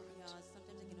your heart. Yeah,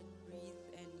 sometimes I cannot breathe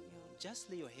and Just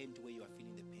lay your hand where you are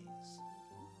feeling the pains.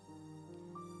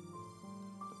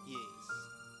 Yes.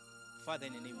 Father,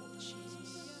 in the name of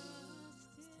Jesus.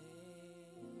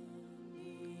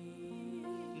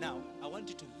 Now, I want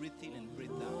you to breathe in and breathe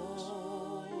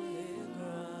out.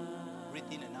 Breathe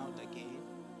in and out again.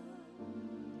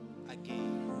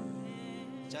 Again.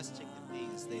 Just check the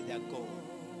pains. They are gone.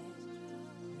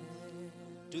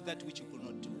 Do that which you could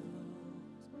not do.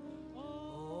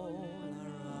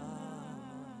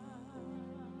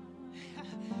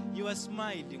 You are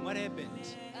smiling. What happened?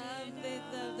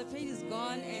 The pain is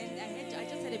gone and I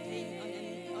just had a pain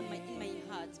in my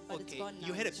heart, but it's gone now.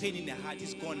 You had a pain in the heart.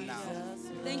 It's gone now.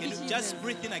 Thank Can you, you Jesus. just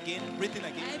breathe in again? Breathe in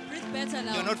again. I breathe better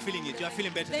now. You're not feeling it. You are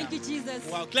feeling better Thank now. you, Jesus.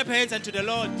 Wow. Clap your hands unto the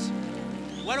Lord.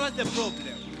 What was the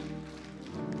problem?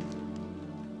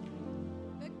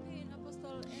 Back pain,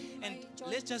 Apostle, and And my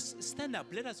joint. let's just stand up.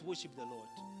 Let us worship the Lord.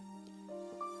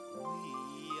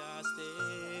 We are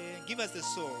standing. Give us the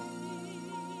song.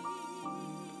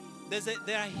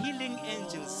 There are healing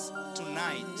angels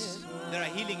tonight. There are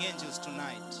healing angels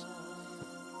tonight.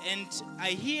 And I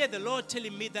hear the Lord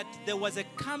telling me that there was a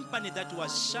company that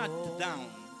was shut down.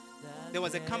 There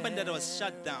was a company that was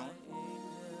shut down.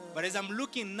 But as I'm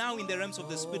looking now in the realms of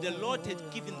the Spirit, the Lord had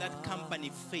given that company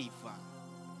favor.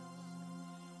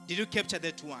 Did you capture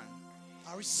that one?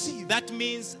 I receive. That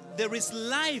means there is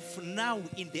life now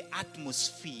in the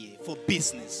atmosphere for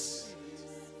business.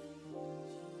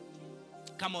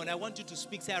 Come on, I want you to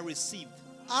speak. Say, I received.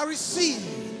 I receive.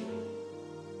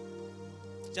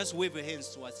 Just wave your hands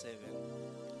towards heaven.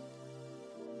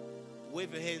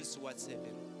 Wave your hands towards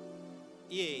heaven.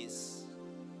 Yes.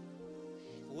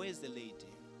 Where's the lady?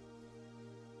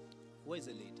 Where's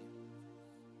the lady?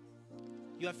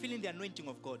 You are feeling the anointing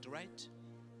of God, right?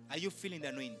 Are you feeling the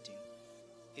anointing?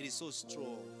 It is so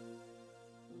strong.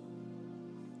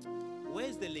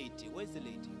 Where's the lady? Where's the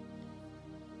lady?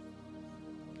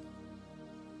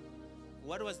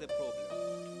 What was the problem?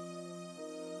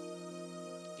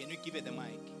 Can you give her the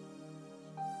mic?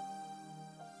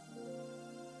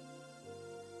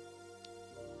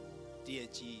 Dear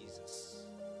Jesus.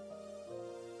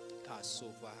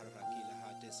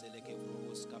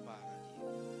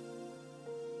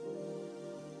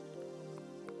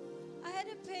 I had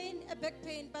a pain, a back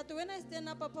pain, but when I stand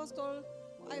up, Apostle,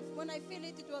 when I feel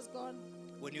it, it was gone.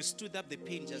 When you stood up, the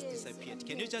pain just Yes, disappeared. I'm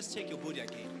Can here. you just check your body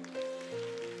again?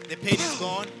 The pain is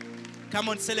gone. Come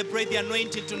on, celebrate the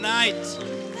anointing tonight.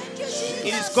 Thank you, Jesus.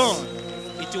 It is gone.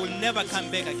 It will never come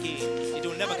back again. It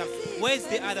will never I come. receive, Where's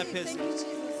the I other receive. person? Thank you, Jesus.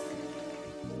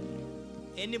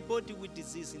 Anybody with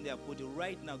disease in their body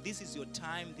right now, this is your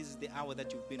time. This is the hour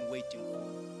that you've been waiting for.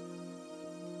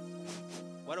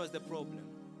 What was the problem?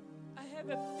 I have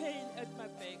a pain at my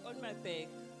back, on my back.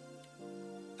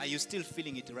 Are you still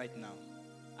feeling it right now?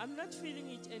 I'm not feeling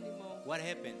it anymore. What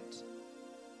happened?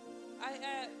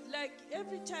 I like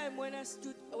every time when I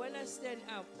stand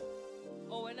up,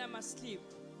 or when I'm asleep,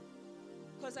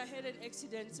 because I had an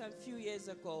accident some few years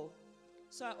ago,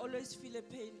 so I always feel a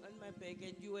pain on my back.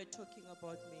 And you were talking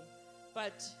about me,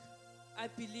 but I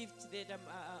believed that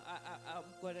I'm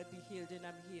gonna be healed, and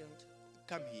I'm healed.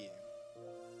 Come here.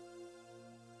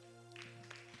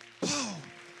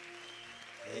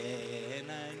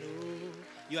 And I know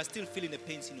you are still feeling the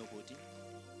pains in your body.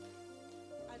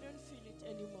 I don't feel it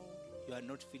anymore. You are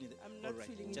not feeling it. I'm not All right.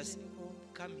 feeling Just it anymore.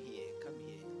 come here, come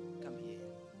here, come here,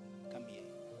 come here.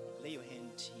 Lay your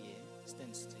hand here.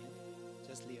 Stand still.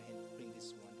 Just lay your hand. Bring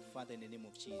this one. Father, in the name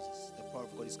of Jesus, the power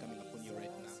of God is coming upon you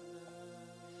right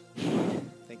now.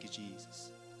 Thank you,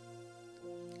 Jesus.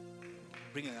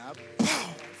 Bring it up.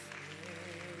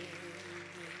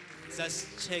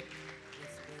 Just check.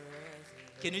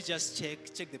 Can you just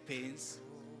check the pains?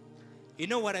 You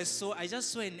know what I saw? I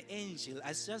just saw an angel.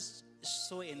 I just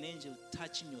saw an angel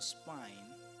touching your spine.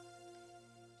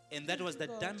 And that was the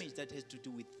God. damage that has to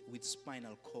do with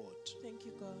spinal cord. Thank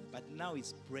you, God. But now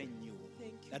it's brand new.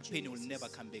 Thank you, That pain will Jesus. never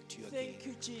come back to you Thank again.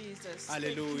 you, Jesus.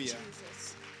 Hallelujah. Thank you,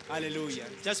 Jesus. Hallelujah.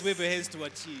 Just wave your hands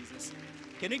towards Jesus.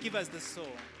 Can you give us the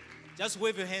song? Just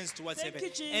wave your hands towards Thank heaven.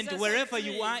 you, Jesus. And I'm wherever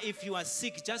you free. are, if you are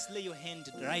sick, just lay your hand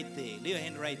right there. Lay your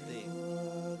hand right there.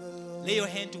 Lay your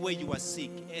hand where you are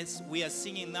sick. As we are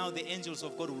singing now, the angels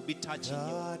of God will be touching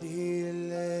you.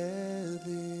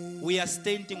 We are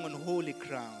standing on holy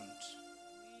ground.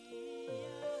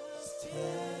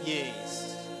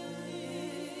 Yes.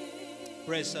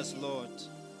 Precious Lord.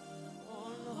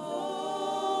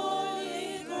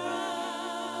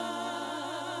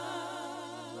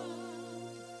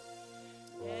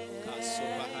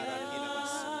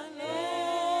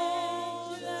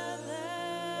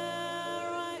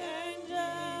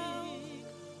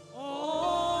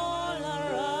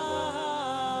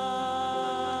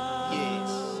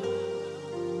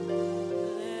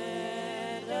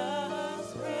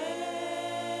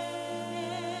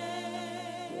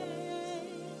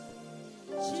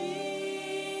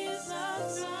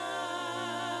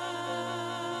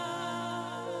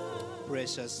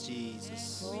 Precious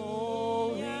Jesus.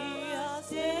 Oh, we are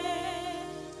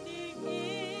standing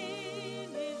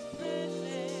in His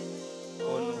presence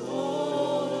On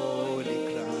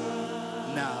holy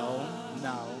ground. Now,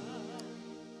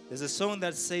 there's a song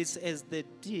that says, as the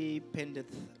deep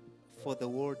panteth for the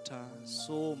water,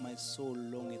 so my soul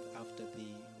longeth after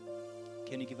thee.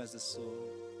 Can you give us the song?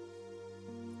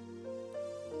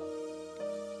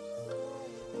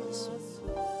 My soul.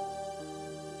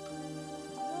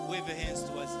 Wave your hands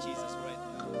towards Jesus right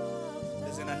now.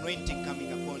 There's an anointing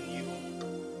coming upon you.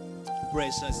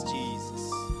 Precious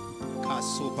Jesus.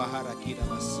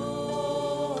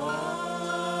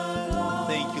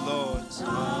 Thank you, Lord.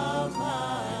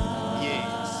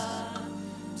 Yes.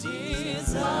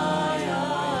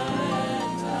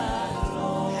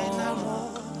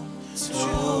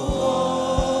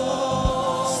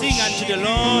 Sing unto the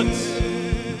Lord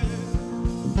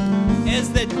as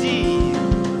the deep.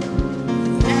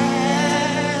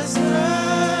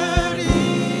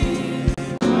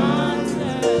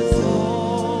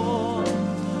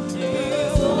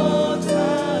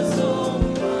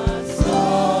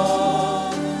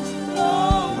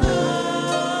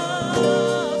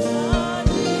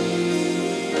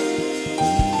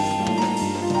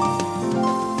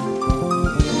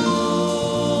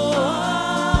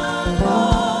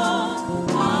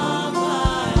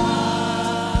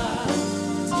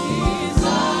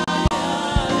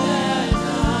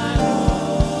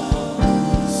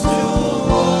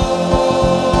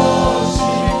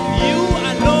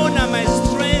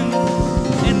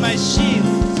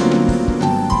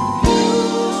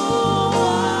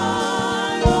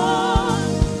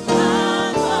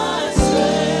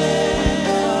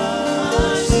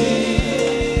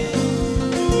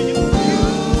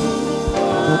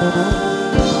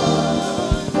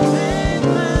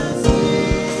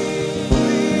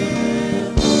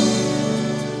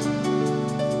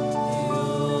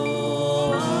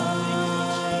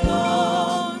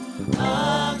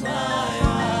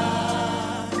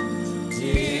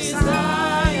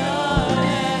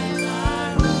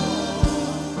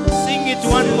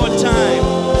 One more time.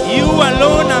 You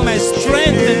alone are my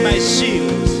strength and my shield.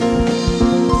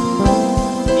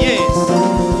 Yes.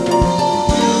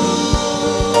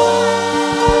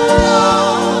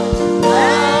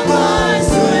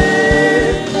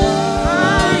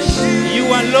 You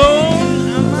alone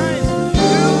are my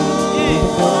strength.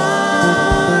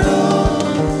 Yes.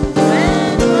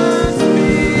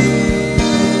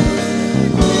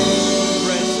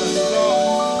 Precious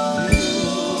Lord.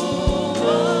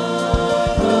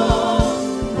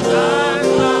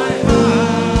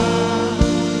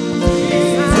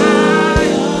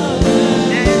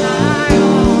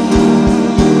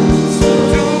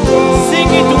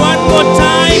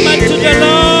 To the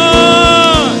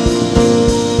Lord.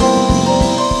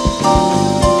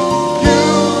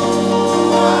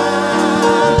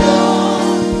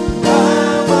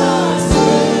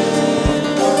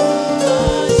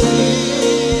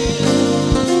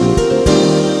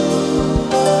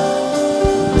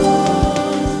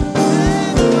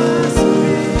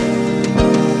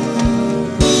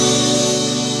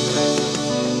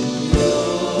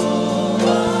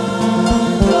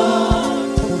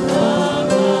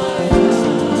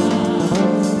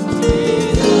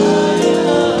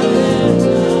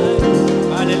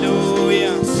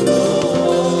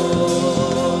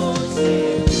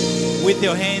 With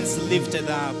your hands lifted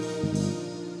up,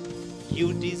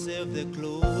 you deserve the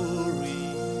glory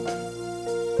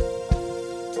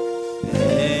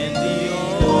and the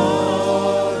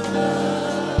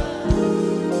honor.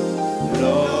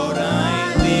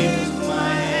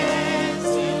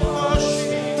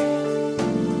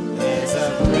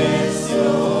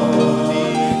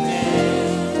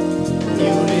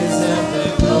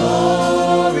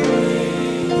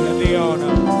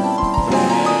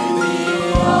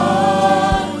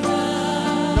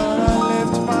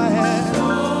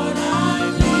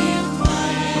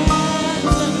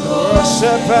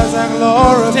 worship as I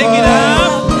glorify. Take it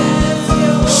up.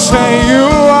 Say you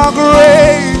are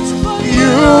great.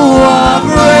 You are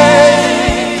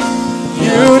great.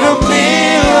 You do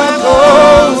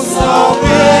miracles so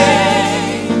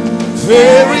great.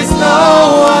 There is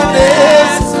no one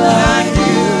else like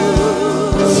you.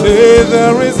 Say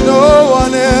there is no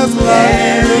one else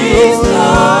like you.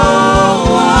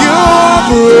 You are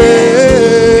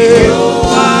great.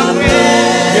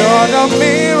 You're the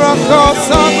miracle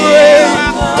so great.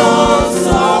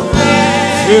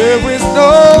 There is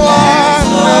no one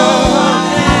else.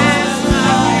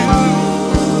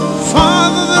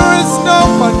 Father, there is no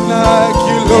one like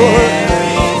you, Lord.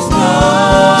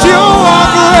 You are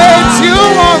great. You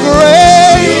are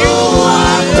great.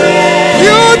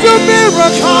 You do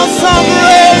miracles so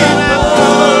great.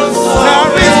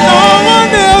 There is no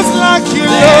one else like you,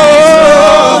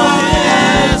 Lord.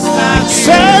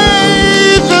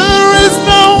 Say there is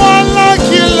no one like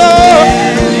you, Lord.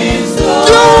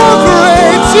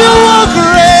 You are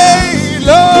great,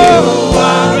 Lord.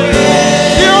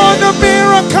 You the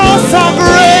miracles are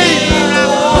great.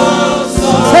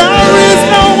 There is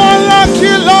no one like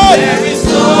you, Lord. There is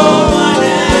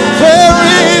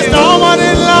no one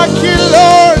like you,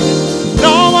 Lord.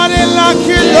 No one like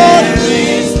you, Lord.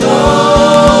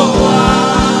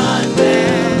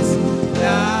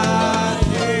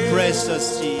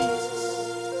 Precious Jesus,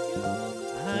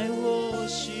 I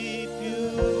worship you.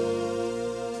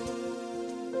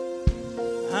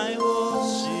 I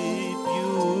worship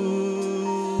you.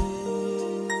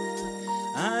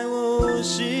 I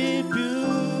worship you.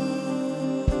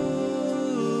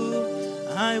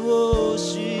 I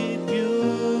worship you.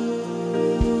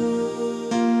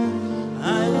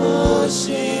 I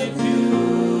worship you.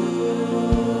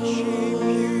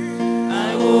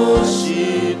 I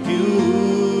worship you.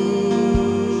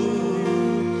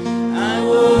 I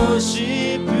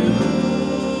worship you.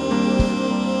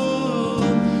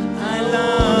 I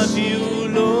love you,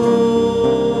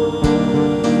 Lord.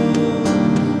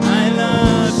 I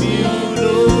love you,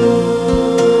 Lord.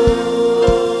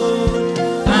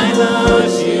 I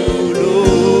love you,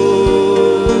 Lord.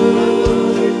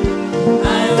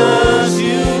 I love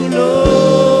you,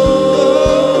 Lord.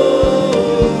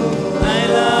 I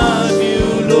love you,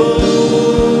 Lord.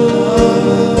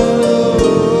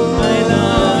 I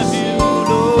love you,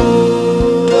 Lord.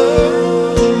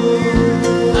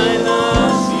 I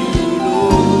love you,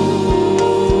 Lord.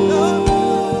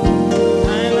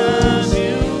 I love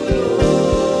you,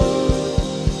 Lord.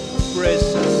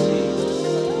 Precious Jesus.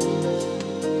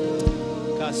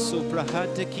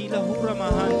 Kasuprahate kila hura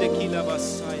mahande kila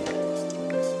basaya.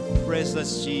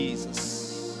 Precious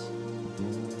Jesus.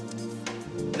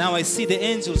 Now I see the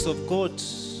angels of God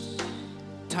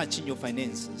touching your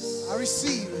finances. I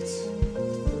receive it.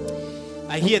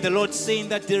 I hear the Lord saying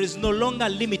that there is no longer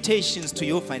limitations to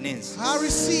your finances. I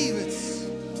receive it.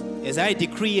 As I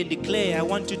decree and declare, I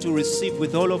want you to receive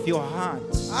with all of your heart.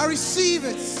 I receive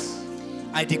it.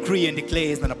 I decree and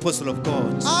declare as an apostle of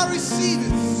God, I receive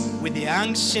it. with the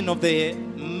unction of the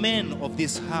men of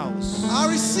this house, I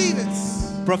receive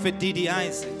it. Prophet D.D.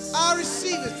 Isaacs, I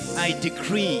receive it. I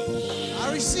decree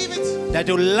I receive it. that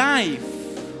your life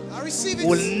I receive it.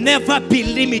 will never be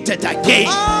limited again.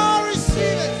 I receive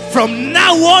it. From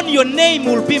now on, your name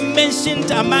will be mentioned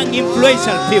among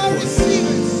influential I people. receive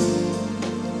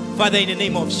it. Father, in the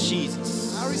name of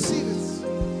Jesus, I receive it.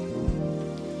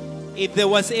 if there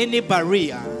was any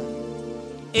barrier,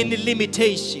 any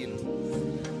limitation,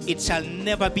 it shall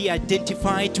never be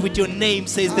identified with your name,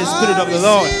 says the Spirit of the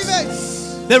Lord.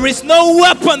 There is no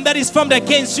weapon that is formed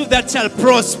against you that shall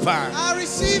prosper. I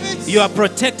receive it. You are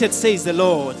protected, says the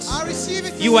Lord. I receive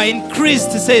it. You are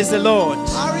increased, says the Lord.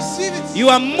 I receive it. You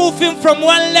are moving from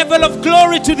one level of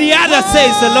glory to the other,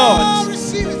 says the I Lord.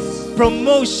 receive it.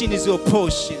 Promotion is your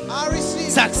portion. I receive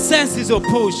it. Success is your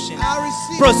portion. I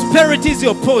receive it. Prosperity is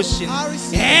your portion. I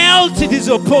receive it. Health is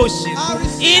your portion. I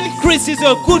receive it. Increase is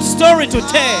your good story to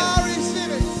tell. I receive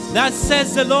it. That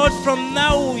says the Lord, from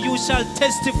now you shall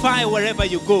testify wherever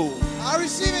you go. I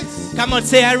receive it. Come on,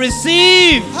 say, I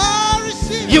receive. I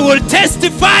receive it. You will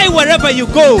testify wherever you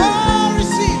go. I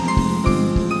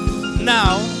receive.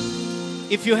 Now,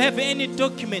 if you have any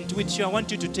document which I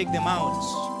want you to take them out,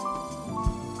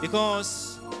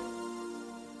 because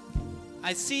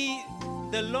I see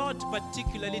the Lord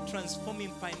particularly transforming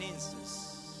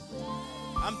finances.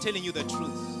 I'm telling you the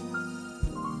truth.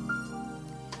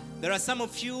 There are some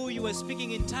of you, you were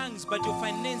speaking in tongues, but your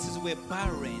finances were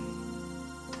barren.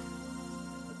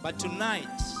 But tonight,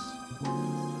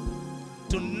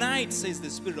 says the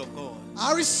Spirit of God.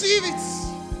 I receive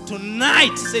it.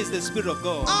 Tonight, says the Spirit of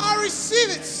God. I receive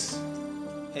it.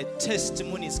 A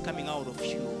testimony is coming out of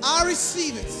you. I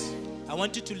receive it. I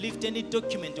want you to lift any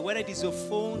document, whether it is your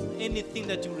phone, anything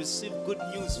that you receive good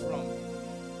news from.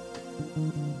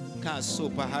 I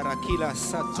receive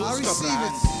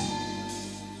it.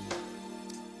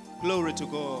 Glory to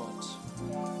God.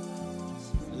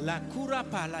 I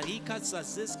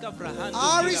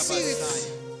receive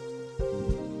it.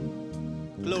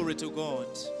 Glory to God.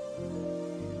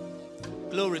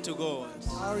 Glory to God.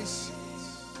 I receive it.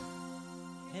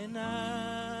 And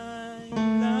I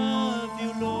love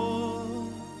you,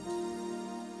 Lord,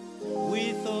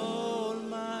 with all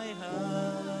my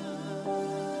heart,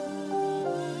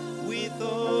 with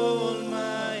all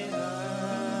my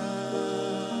heart.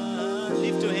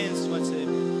 Lift your hands towards heaven.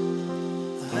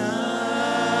 I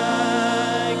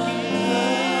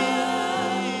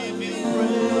give you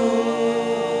praise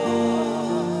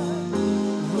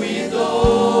with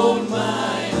all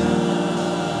my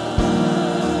heart.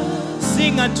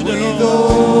 Sing unto the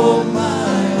Lord.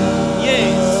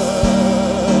 Yes.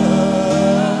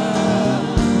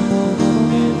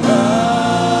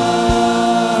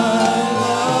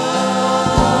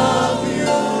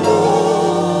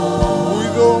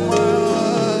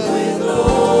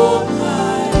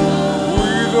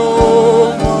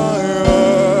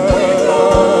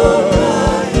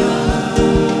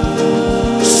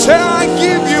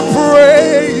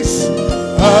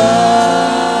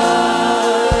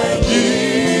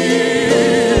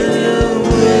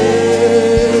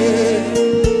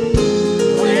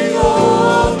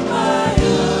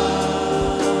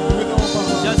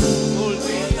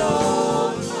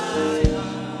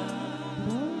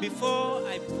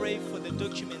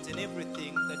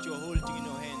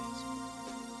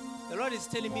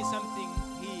 Telling me something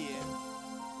here.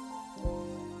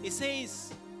 It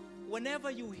says, whenever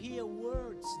you hear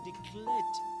words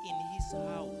declared in his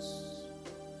house,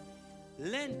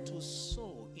 learn to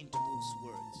sow into those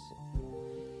words.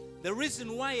 The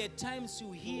reason why at times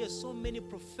you hear so many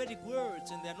prophetic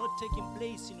words and they are not taking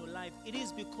place in your life, it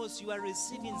is because you are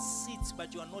receiving seeds,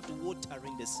 but you are not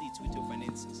watering the seeds with your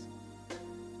finances.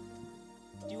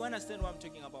 Do you understand what I'm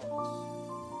talking about?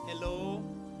 Hello?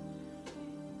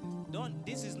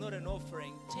 This is not an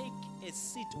offering. Take a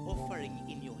seed offering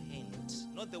in your hand,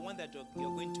 not the one that you're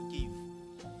going to give.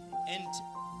 And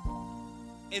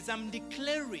as I'm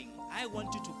declaring, I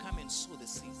want you to come and sow the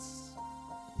seeds.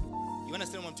 You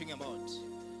understand what I'm talking about?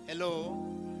 Hello?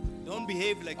 Don't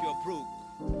behave like you are broke.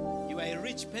 You are a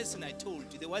rich person, I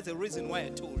told you. There was a reason why I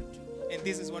told you. And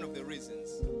this is one of the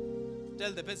reasons.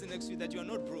 Tell the person next to you that you are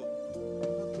not broke.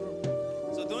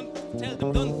 So don't tell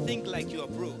them, don't think like you are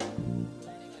broke.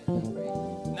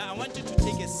 Now I want you to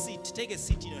take a seat. Take a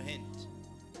seat in your hand.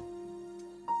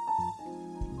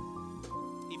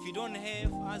 If you don't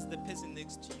have, ask the person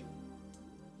next to you.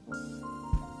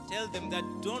 Tell them that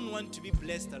don't want to be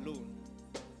blessed alone.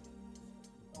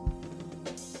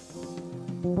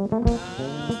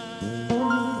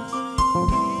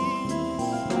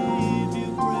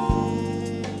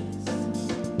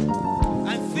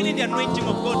 I'm feeling the anointing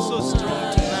of God so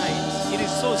strong tonight. It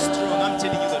is so strong. I'm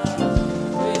telling you the truth.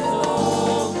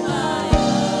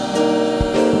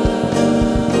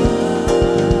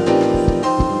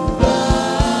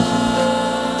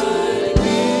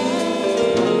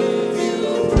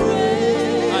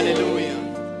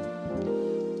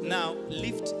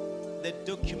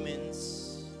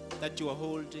 Documents that you are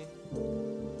holding,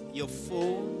 your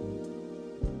phone,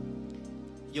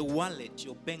 your wallet,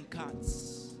 your bank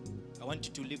cards. I want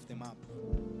you to lift them up.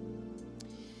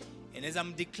 And as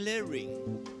I'm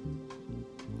declaring,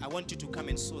 I want you to come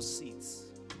and sow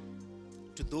seeds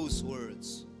to those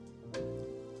words.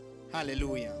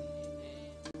 Hallelujah.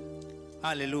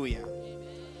 Hallelujah.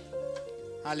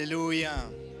 Hallelujah.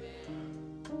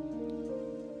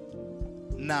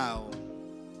 Now,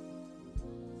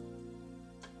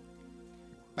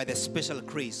 by the special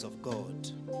grace of God,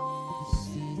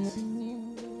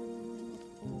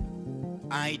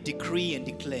 I decree and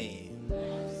declare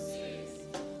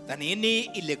that any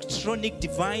electronic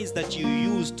device that you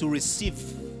use to receive,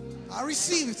 I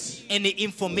receive it. Any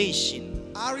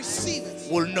information, I receive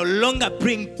it. Will no longer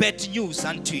bring bad news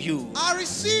unto you. I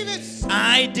receive it.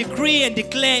 I decree and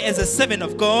declare as a servant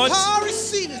of God, I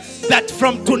receive it. That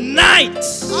from tonight,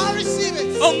 I receive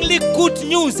it. Only good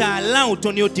news are allowed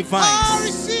on your device. I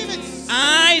receive it.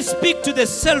 I speak to the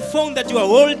cell phone that you are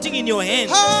holding in your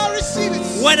hand. I receive it.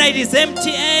 Whether it is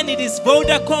MTN, it is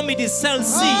Vodacom, it is Cell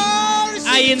C.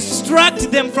 I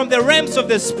instruct them from the realms of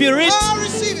the Spirit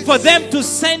for them to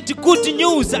send good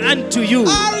news unto you.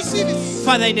 I receive it.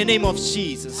 Father, in the name of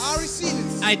Jesus. I receive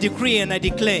it. I decree and I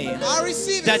declare I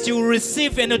receive that it. you will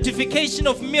receive a notification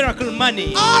of miracle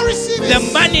money. I receive it. The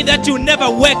money that you never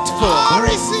worked for. I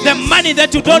receive The it. money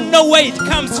that you don't know where it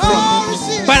comes I from.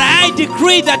 receive it. But I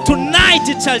decree that tonight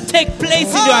it shall take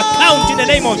place in your account in the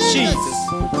name of Jesus.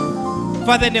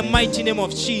 Father, in the mighty name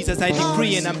of Jesus, I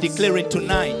decree and I'm declaring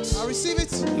tonight. I receive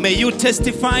it. May you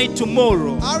testify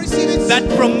tomorrow I receive it. that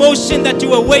promotion that you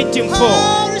were waiting for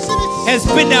I receive it. has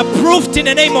been approved in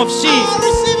the name of I Jesus.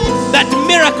 receive it. That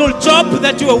miracle job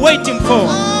that you were waiting for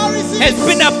I receive has it.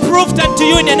 been approved unto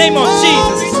you in the name of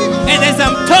Jesus. And as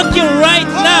I'm talking right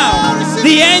now,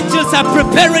 the angels are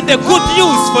preparing the good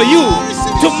news for you.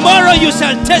 Tomorrow you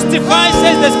shall testify,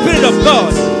 says the Spirit of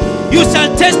God. You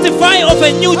shall testify of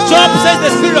a new job, says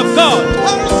the Spirit of God.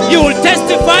 You will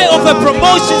testify of a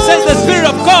promotion, says the Spirit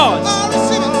of God.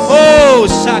 Oh,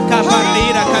 Shaka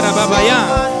Barira Karababaya.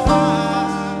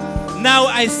 Now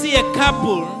I see a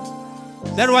couple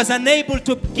that was unable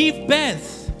to give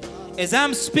birth. As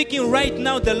I'm speaking right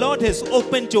now, the Lord has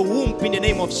opened your womb in the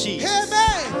name of Jesus.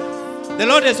 Amen. The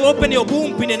Lord has opened your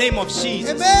womb in the name of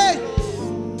Jesus.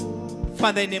 Amen.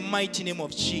 Father, in the mighty name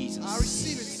of Jesus, I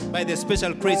receive it. by the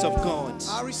special grace of God,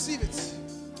 I receive it.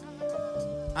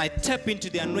 I tap into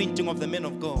the anointing of the man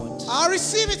of God. I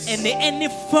receive it. And any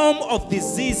form of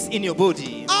disease in your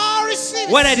body, I receive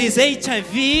it. whether it is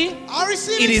HIV, I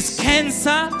receive it it. is cancer,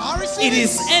 I receive it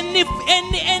is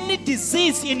any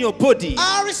disease in your body,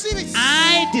 I receive it.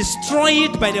 I destroy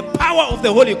it by the power of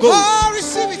the Holy Ghost. I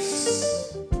receive it.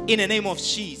 In the name of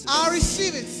Jesus. I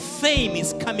receive it. Fame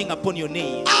is coming upon your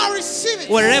name. I receive it.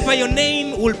 Wherever your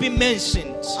name will be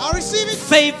mentioned, I receive it.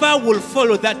 favor will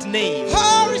follow that name.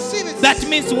 I receive it. That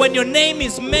means when your name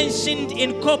is mentioned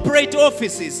in corporate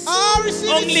offices, I receive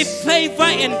only it. favor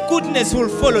and goodness will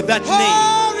follow that name.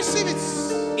 I receive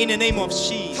it. In the name of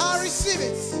Jesus. I receive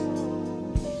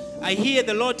it. I hear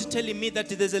the Lord telling me that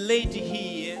there's a lady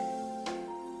here.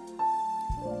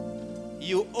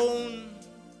 You own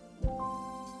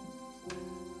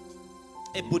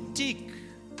a boutique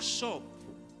shop,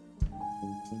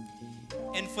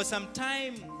 and for some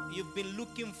time you've been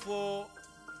looking for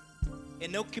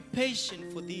an occupation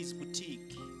for this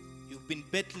boutique. You've been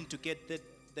battling to get that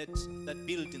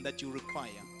building that you require.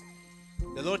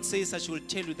 The Lord says I should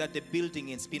tell you that the building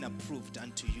has been approved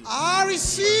unto you. I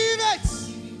receive it.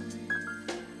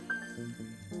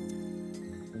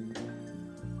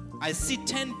 I see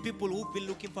 10 people who've been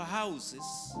looking for houses.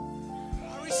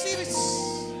 I receive it.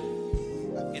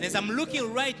 And as I'm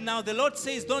looking right now, the Lord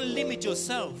says, don't limit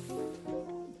yourself.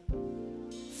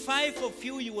 5 of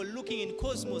you were looking in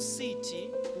Cosmos City,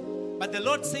 but the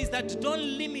Lord says that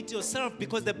don't limit yourself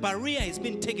because the barrier has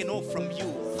been taken off from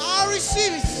you. I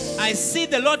receive it. I see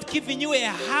the Lord giving you a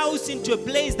house into a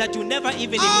place that you never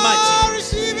even I imagined.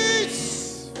 receive it.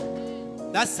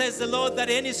 That says the Lord that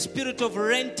any spirit of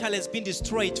rental has been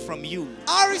destroyed from you.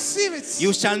 I receive it.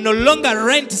 You shall no longer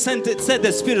rent, said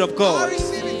the Spirit of I God.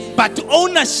 receive it. But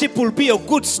ownership will be a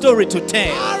good story to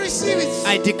tell. I receive it.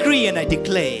 I decree and I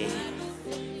declare,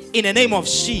 in the name of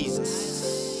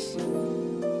Jesus,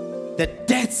 the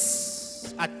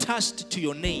debts attached to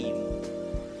your name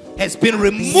has been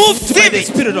removed by the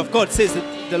Spirit of God, says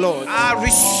the Lord. I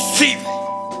receive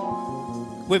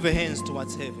it. Wave your hands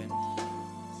towards heaven.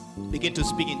 Begin to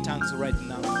speak in tongues right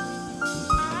now.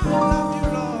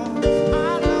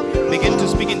 Begin to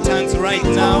speak in tongues right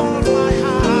now.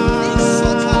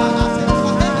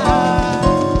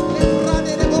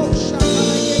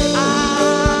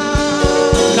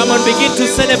 Come on, begin to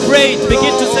celebrate.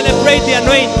 Begin to celebrate the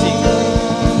anointing.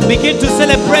 Begin to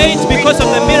celebrate because of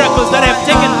the miracles that have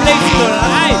taken place in your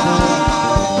life.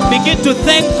 Begin to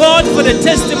thank God for the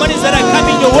testimonies that are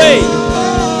coming your way.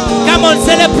 Come on,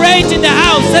 celebrate in the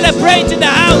house. Celebrate in the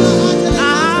house.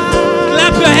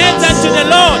 Clap your hands unto the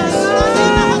Lord.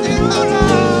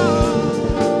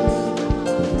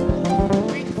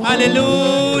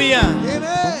 Hallelujah.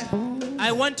 Amen.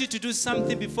 I want you to do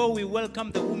something before we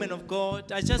welcome the woman of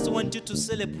God. I just want you to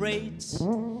celebrate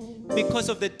because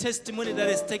of the testimony that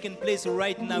has taken place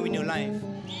right now in your life.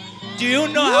 Do you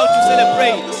know how to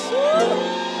celebrate?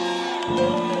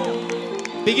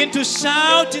 Begin to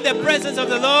shout in the presence of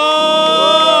the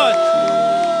Lord.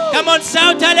 Come on,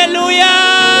 shout hallelujah!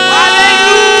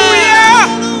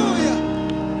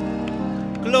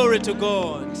 Hallelujah! Glory to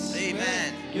God.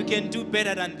 Amen. You can do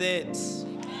better than that.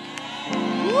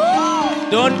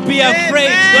 Don't be afraid.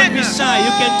 Don't be shy.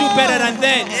 You can do better than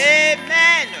that.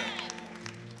 Amen.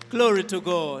 Glory to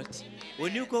God.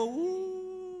 When you go,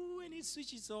 ooh, and it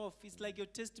switches off, it's like your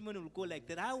testimony will go like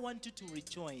that. I want you to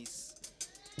rejoice.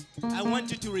 I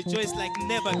want you to rejoice like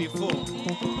never before.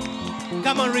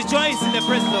 Come on, rejoice in the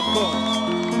presence of God.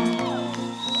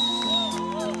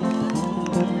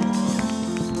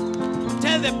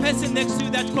 Tell the person next to you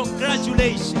that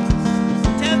congratulations.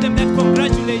 Tell them that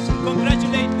congratulations.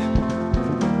 Congratulate them.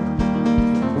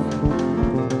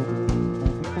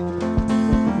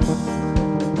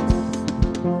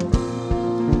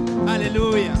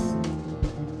 Hallelujah.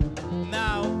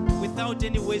 Now, without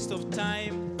any waste of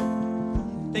time,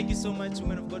 thank you so much,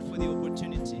 women of God, for the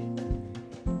opportunity.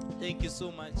 Thank you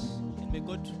so much. And may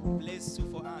God bless you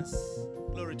for us.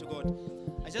 Glory to God.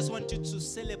 I just want you to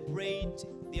celebrate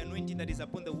the anointing that is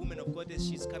upon the woman of God as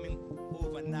she's coming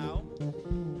over now.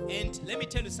 And let me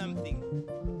tell you something.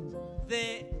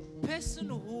 The person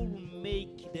who will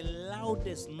make the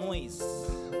loudest noise,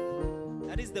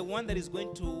 that is the one that is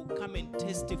going to come and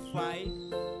testify.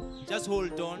 Just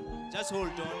hold on. Just hold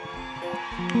on.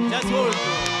 Just hold on.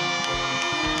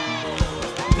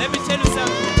 Let me tell you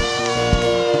something.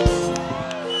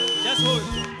 Just hold on.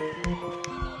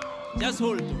 Just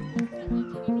hold on.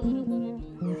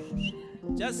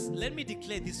 Just let me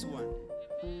declare this one.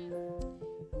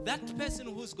 That person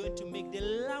who's going to make the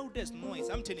loudest noise,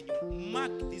 I'm telling you,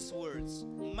 mark these words.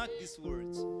 Mark these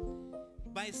words.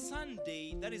 By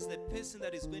Sunday, that is the person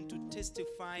that is going to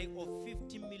testify of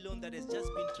 50 million that has just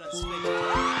been transferred.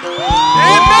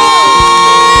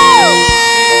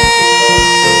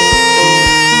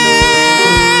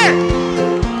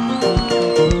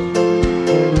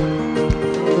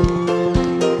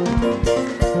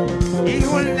 He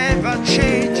will never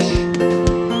change.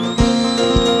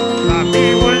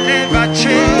 Rabbi will never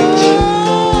change.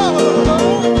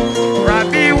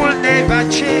 Rabbi will never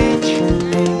change.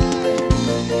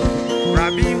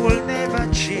 Rabbi will never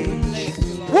change.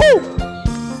 Woo!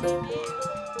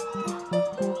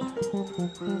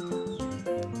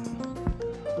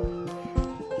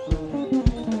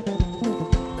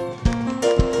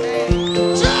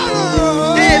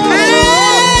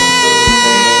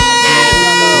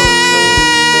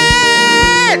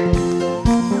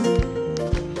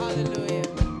 Hallelujah.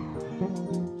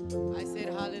 I said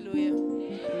hallelujah.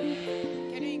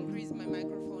 Can you increase my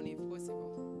microphone if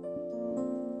possible?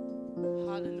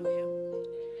 Hallelujah.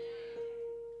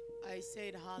 I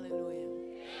said hallelujah.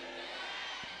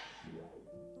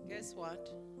 Guess what?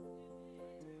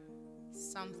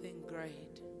 Something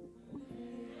great.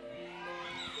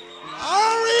 I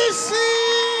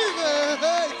receive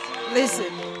it.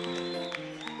 Listen,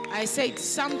 I said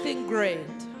something great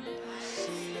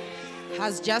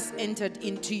has just entered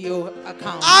into your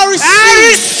account. I receive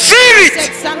I it.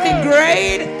 said something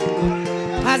great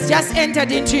has just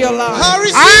entered into your life. I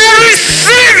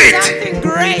receive it. Something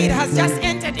great has just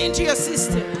entered into your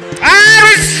system.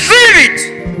 I receive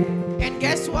it. And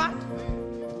guess what?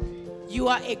 You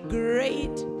are a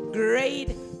great,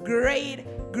 great, great,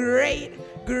 great,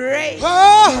 great, great,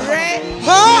 great.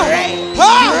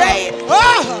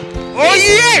 Oh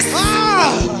yes.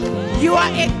 You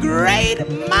are a great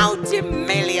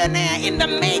multi-millionaire in the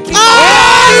making.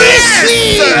 I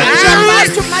receive. You're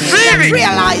about to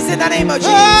materialize in the name of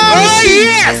Jesus. Oh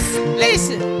yes.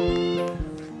 Listen,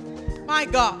 my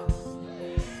God.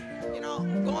 You know,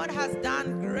 God has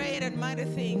done great and mighty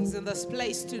things in this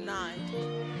place tonight.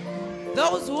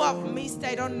 Those who have missed,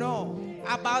 I don't know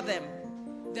about them.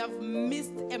 They have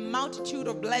missed a multitude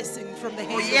of blessings from the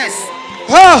hand of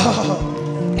the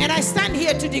Lord. And I stand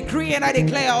here to decree and I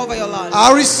declare over your life.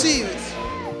 I receive it.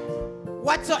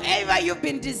 Whatsoever you've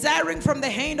been desiring from the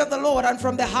hand of the Lord and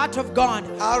from the heart of God,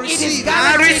 it is receive it.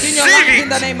 guaranteed in your life in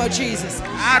the name of Jesus.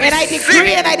 And I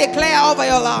decree and I declare over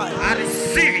your life. I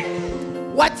receive it.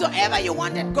 Whatsoever you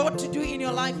wanted God to do in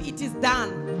your life, it is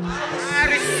done. I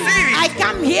receive it. I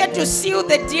come here to seal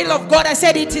the deal of God. I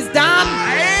said it is done.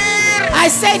 I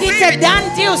said it's a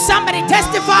done deal. Somebody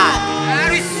testify. I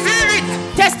receive it.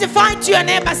 Testify to your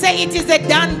neighbor. Say it is a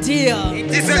done deal.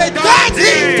 It is a done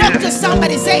deal. Talk to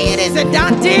somebody. Say it is a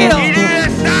done deal. It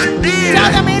is a done deal.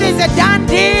 Tell them it is a done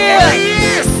deal. Oh,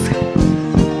 yes.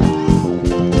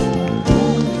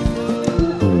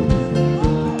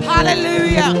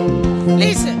 Hallelujah.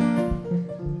 Listen.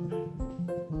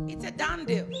 It's a done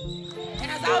deal.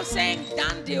 And as I was saying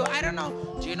done deal, I don't know.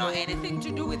 Do you know anything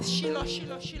to do with Shiloh?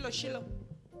 Shiloh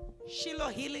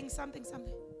healing something. Shiloh,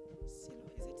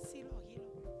 is it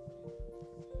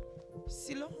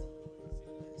Shiloh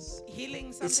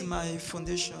healing something? It's my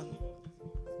foundation.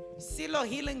 Shiloh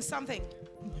healing something.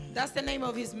 That's the name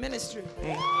of his ministry.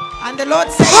 And the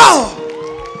Lord says,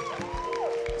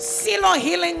 Shiloh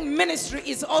healing ministry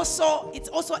is also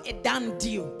a done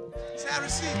deal.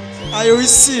 I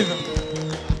receive.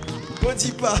 Go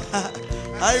deeper.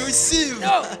 I receive.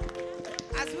 No.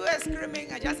 As we were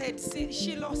screaming, I just said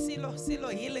Shiloh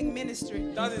healing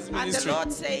ministry. That is ministry. And the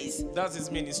Lord says, that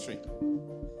is ministry.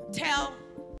 tell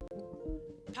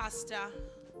Pastor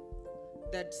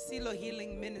that Silo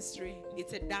Healing Ministry,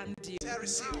 it's a done deal.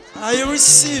 I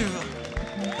receive.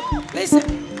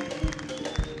 Listen,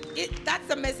 that's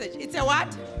the message. It's a what?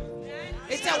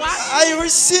 It's a what? I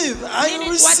receive. I Meaning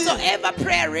receive. whatsoever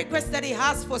prayer request that he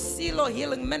has for Silo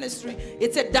Healing Ministry,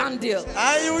 it's a done deal.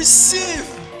 I receive.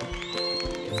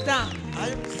 It's done.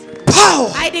 Power.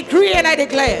 I decree and I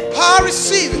declare. I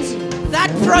receive it.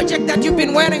 That project that you've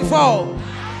been waiting for,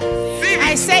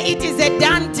 I say it is a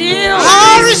done deal.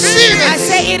 I receive it. I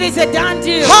say it is a done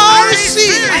deal. I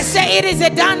receive it. I say it is a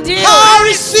done deal. I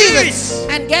receive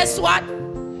it. And guess what?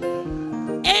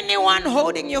 Anyone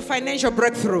holding your financial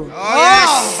breakthrough,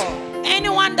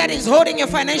 anyone that is holding your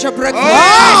financial breakthrough,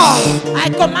 I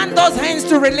command those hands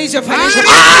to release your financial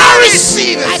breakthrough. I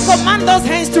receive it. I command those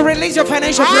hands to release your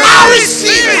financial breakthrough. I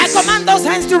receive it. I command those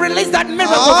hands to release that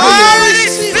miracle for you. I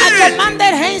receive it. I command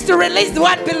that hands to release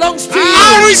what belongs to you.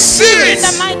 I receive it. In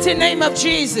the mighty name of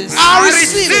Jesus. I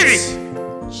receive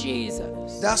it.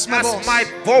 Jesus. That's my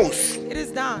boss. It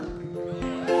is done.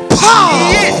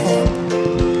 Power.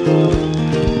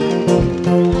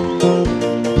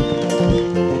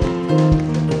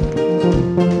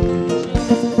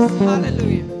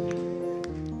 Hallelujah.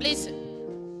 Listen.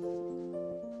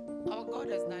 Our God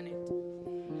has done it.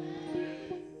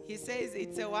 He says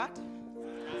it's a what?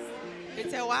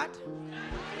 It's a what?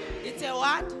 It's a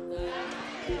what?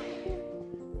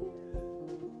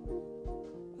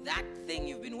 That thing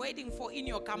you've been waiting for in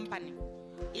your company,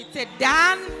 it's a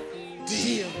done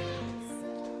deal.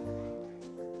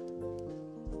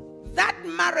 That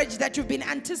marriage that you've been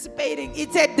anticipating,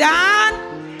 it's a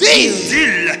done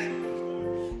deal.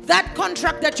 That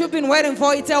contract that you've been waiting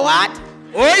for, it's a what?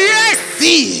 Oh yes.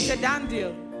 It's a done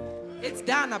deal. It's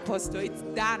done, Apostle. It's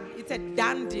done. It's a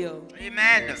done deal.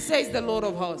 Amen. Says the Lord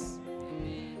of hosts.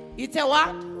 It's a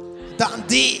what? Done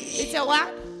deal. It's a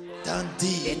what? Done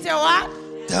deal. It's a what?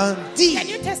 Done deal. Can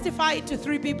you testify it to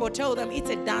 3 people? Tell them it's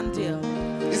a done deal.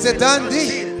 It's a done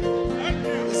deal.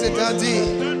 It's a done deal.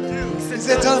 It's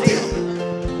a done deal.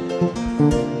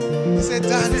 It's a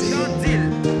done deal.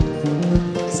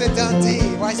 It's a done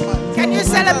deal. Wise man. Can you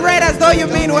celebrate as though you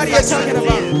mean what you're talking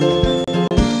about? Done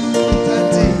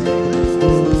deal.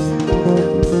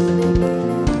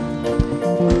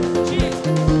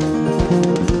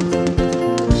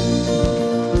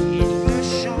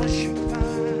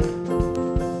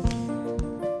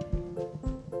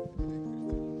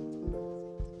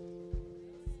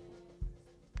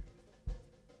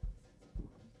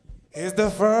 He's the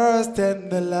first and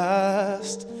the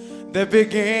last, the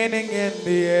beginning and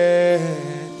the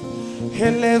end. He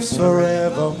lives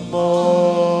forevermore.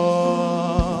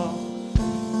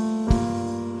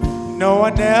 No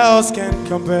one else can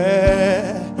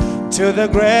compare to the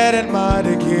great and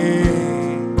mighty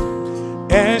King,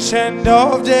 Ancient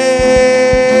of Days.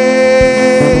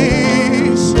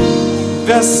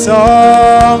 The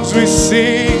songs we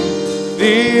sing,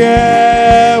 the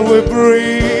air we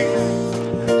breathe,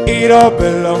 it all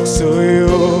belongs to you,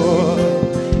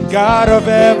 God of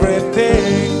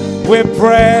everything. We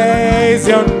praise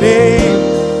your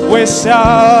name, we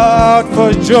shout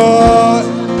for joy,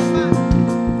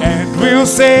 and we'll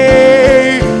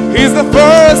say, He's the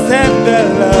first and the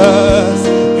last,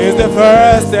 He's the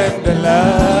first and the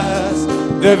last,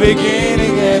 the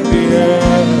beginning and the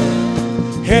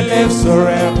end. He lives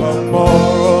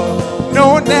forevermore. No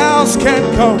one else can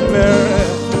compare.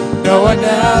 No one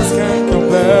else can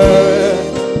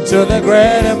compare to the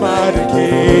great and mighty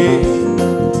King,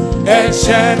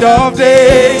 Ancient of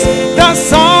Days. The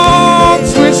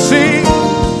songs we sing,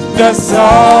 the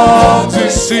songs we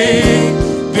sing,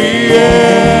 the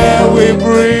air we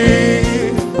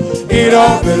breathe, it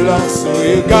all belongs to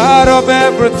you, God of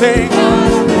everything.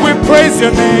 We praise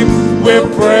your name, we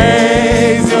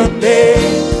praise your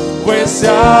name, we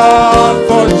shout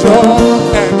for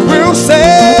joy, and we'll say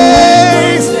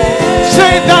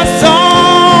the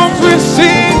songs we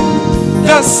sing,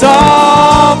 the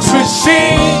songs we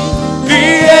sing, the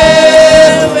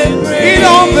air we breathe, it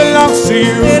all belongs to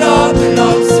you, it all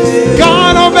belongs to you,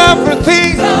 God of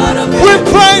everything. We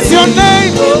praise your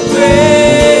name,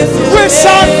 we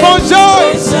shout for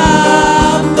joy,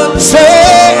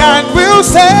 say, and we'll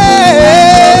say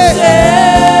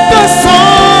the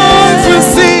songs we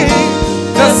sing,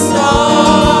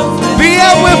 the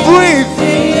air we breathe,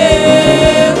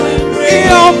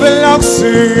 it all belongs to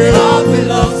you,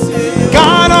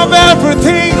 God of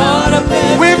everything.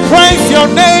 We praise your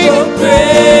name,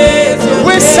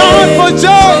 we shout for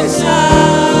joy,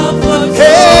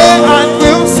 hey, and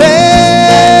we'll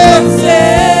say,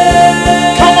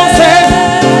 come on,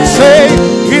 say,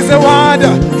 He's a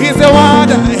wonder, He's a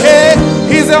wonder, hey,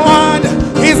 He's a wonder,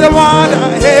 He's a wonder,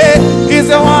 hey, He's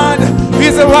a wonder, He's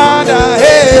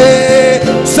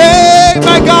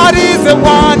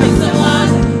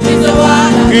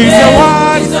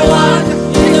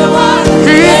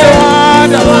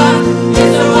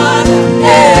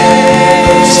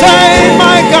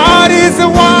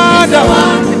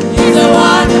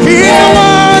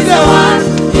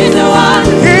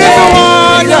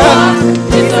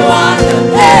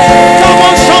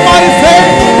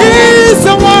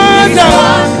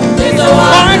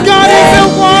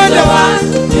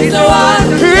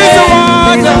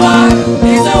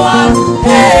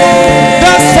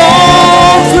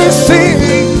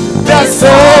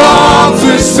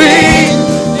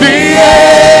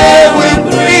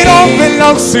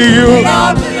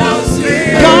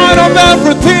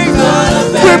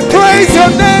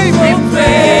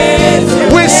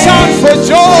for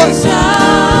joy.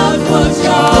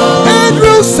 And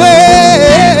we'll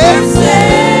sing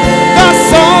the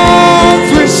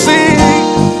songs we sing,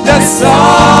 the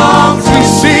songs we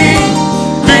sing,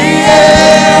 the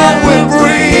air we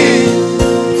breathe.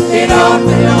 It all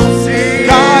belongs to you.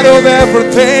 God of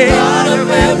everything,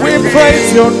 we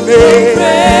praise your name.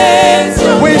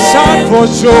 We shout for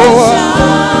joy.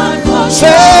 Say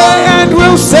and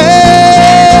we'll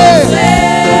say.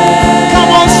 Come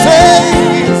on,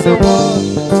 say. He's the one.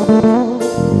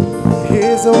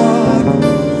 He's the one.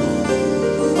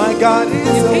 My God is the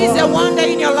one. If he's a wonder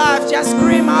in your life, just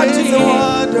scream out to him.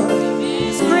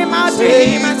 Scream out to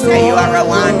him and say, you are a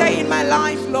wonder in my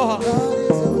life, Lord.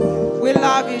 We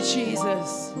love you,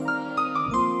 Jesus.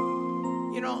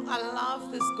 You know, I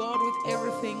love this God with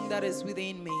everything that is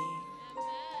within me.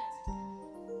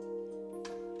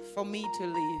 For me to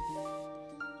live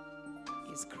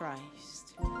is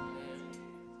Christ,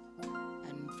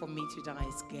 and for me to die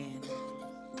is gain.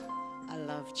 I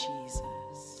love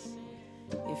Jesus.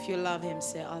 If you love him,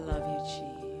 say, I love you,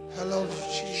 Jesus. I love you,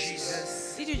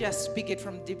 Jesus. Did you just speak it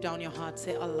from deep down your heart?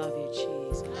 Say, I love you,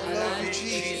 Jesus. I love you,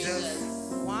 Jesus.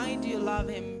 Why do you love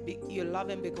him? You love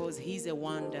him because he's a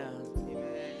wonder.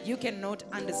 You cannot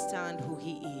understand who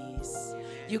he is.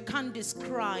 You can't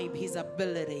describe his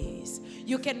abilities.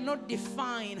 You cannot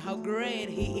define how great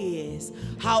he is,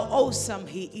 how awesome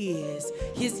he is.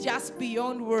 He's just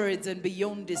beyond words and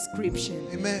beyond description.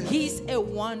 Amen. He's a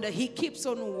wonder. He keeps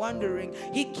on wondering.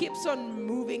 He keeps on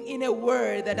moving in a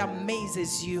word that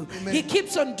amazes you. Amen. He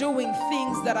keeps on doing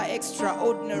things that are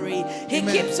extraordinary. He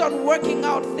Amen. keeps on working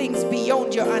out things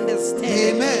beyond your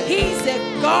understanding. Amen. He's a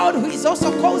God who is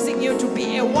also causing you to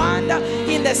be a wonder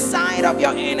in the sight of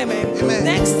your enemy. Amen.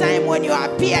 Next time when you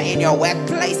appear in your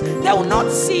workplace, they will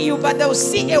not see you, but they'll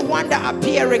see a wonder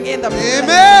appearing in the place.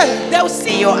 Amen. They'll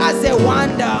see you as a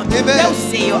wonder. Amen. They'll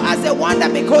see you as a wonder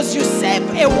because you save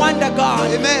a wonder God.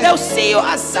 Amen. They'll see you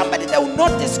as somebody they will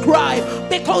not describe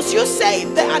because you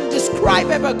save the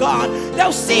undescribable God.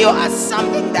 They'll see you as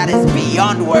something that is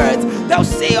beyond words. They'll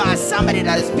see you as somebody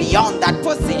that is beyond that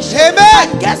position. Amen.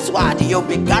 And guess what? You'll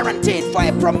be guaranteed for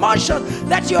a promotion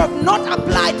that you have not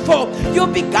applied for. You'll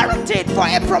be guaranteed for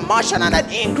a promotion and an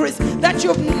increase that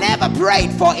you've never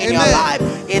prayed for in your life.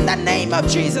 In the name of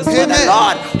Jesus. For the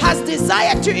Lord has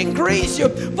desired to increase you.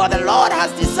 For the Lord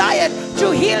has desired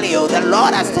to heal you. The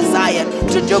Lord has desired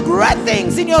to do great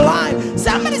things in your life.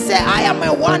 Somebody say, I am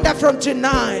a wonder from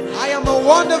tonight. I am a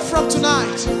wonder from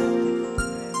tonight.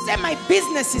 Say, my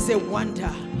business is a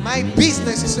wonder. My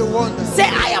business is a wonder. Say,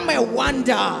 I am a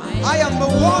wonder. I am a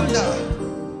wonder.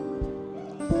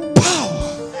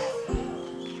 Power.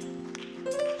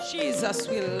 Jesus,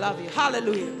 we love you.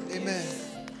 Hallelujah. Amen.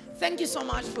 Thank you so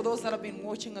much for those that have been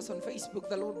watching us on Facebook.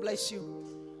 The Lord bless you.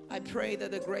 I pray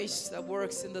that the grace that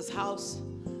works in this house,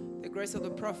 the grace of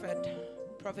the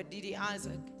Prophet D.D.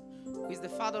 Isaac, who is the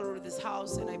father of this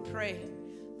house, and I pray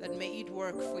that may it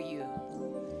work for you.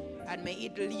 And may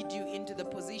it lead you into the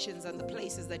positions and the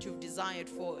places that you've desired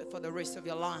for the rest of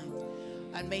your life.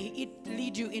 And may it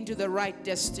lead you into the right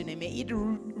destiny. May it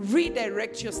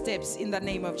redirect your steps in the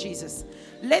name of Jesus.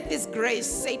 Let this grace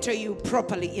say to you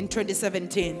properly in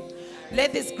 2017.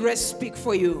 Let this grace speak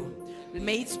for you.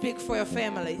 May it speak for your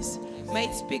families. May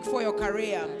it speak for your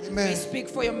career. Amen. May it speak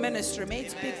for your ministry. May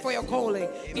it speak for your calling.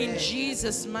 In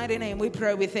Jesus' mighty name, we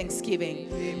pray with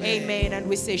thanksgiving. Amen. And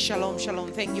we say shalom,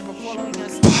 shalom. Thank you for following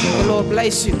us. The Lord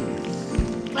bless you.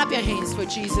 Clap your hands for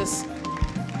Jesus.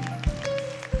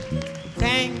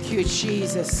 Thank you,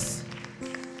 Jesus.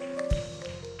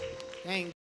 Thank you.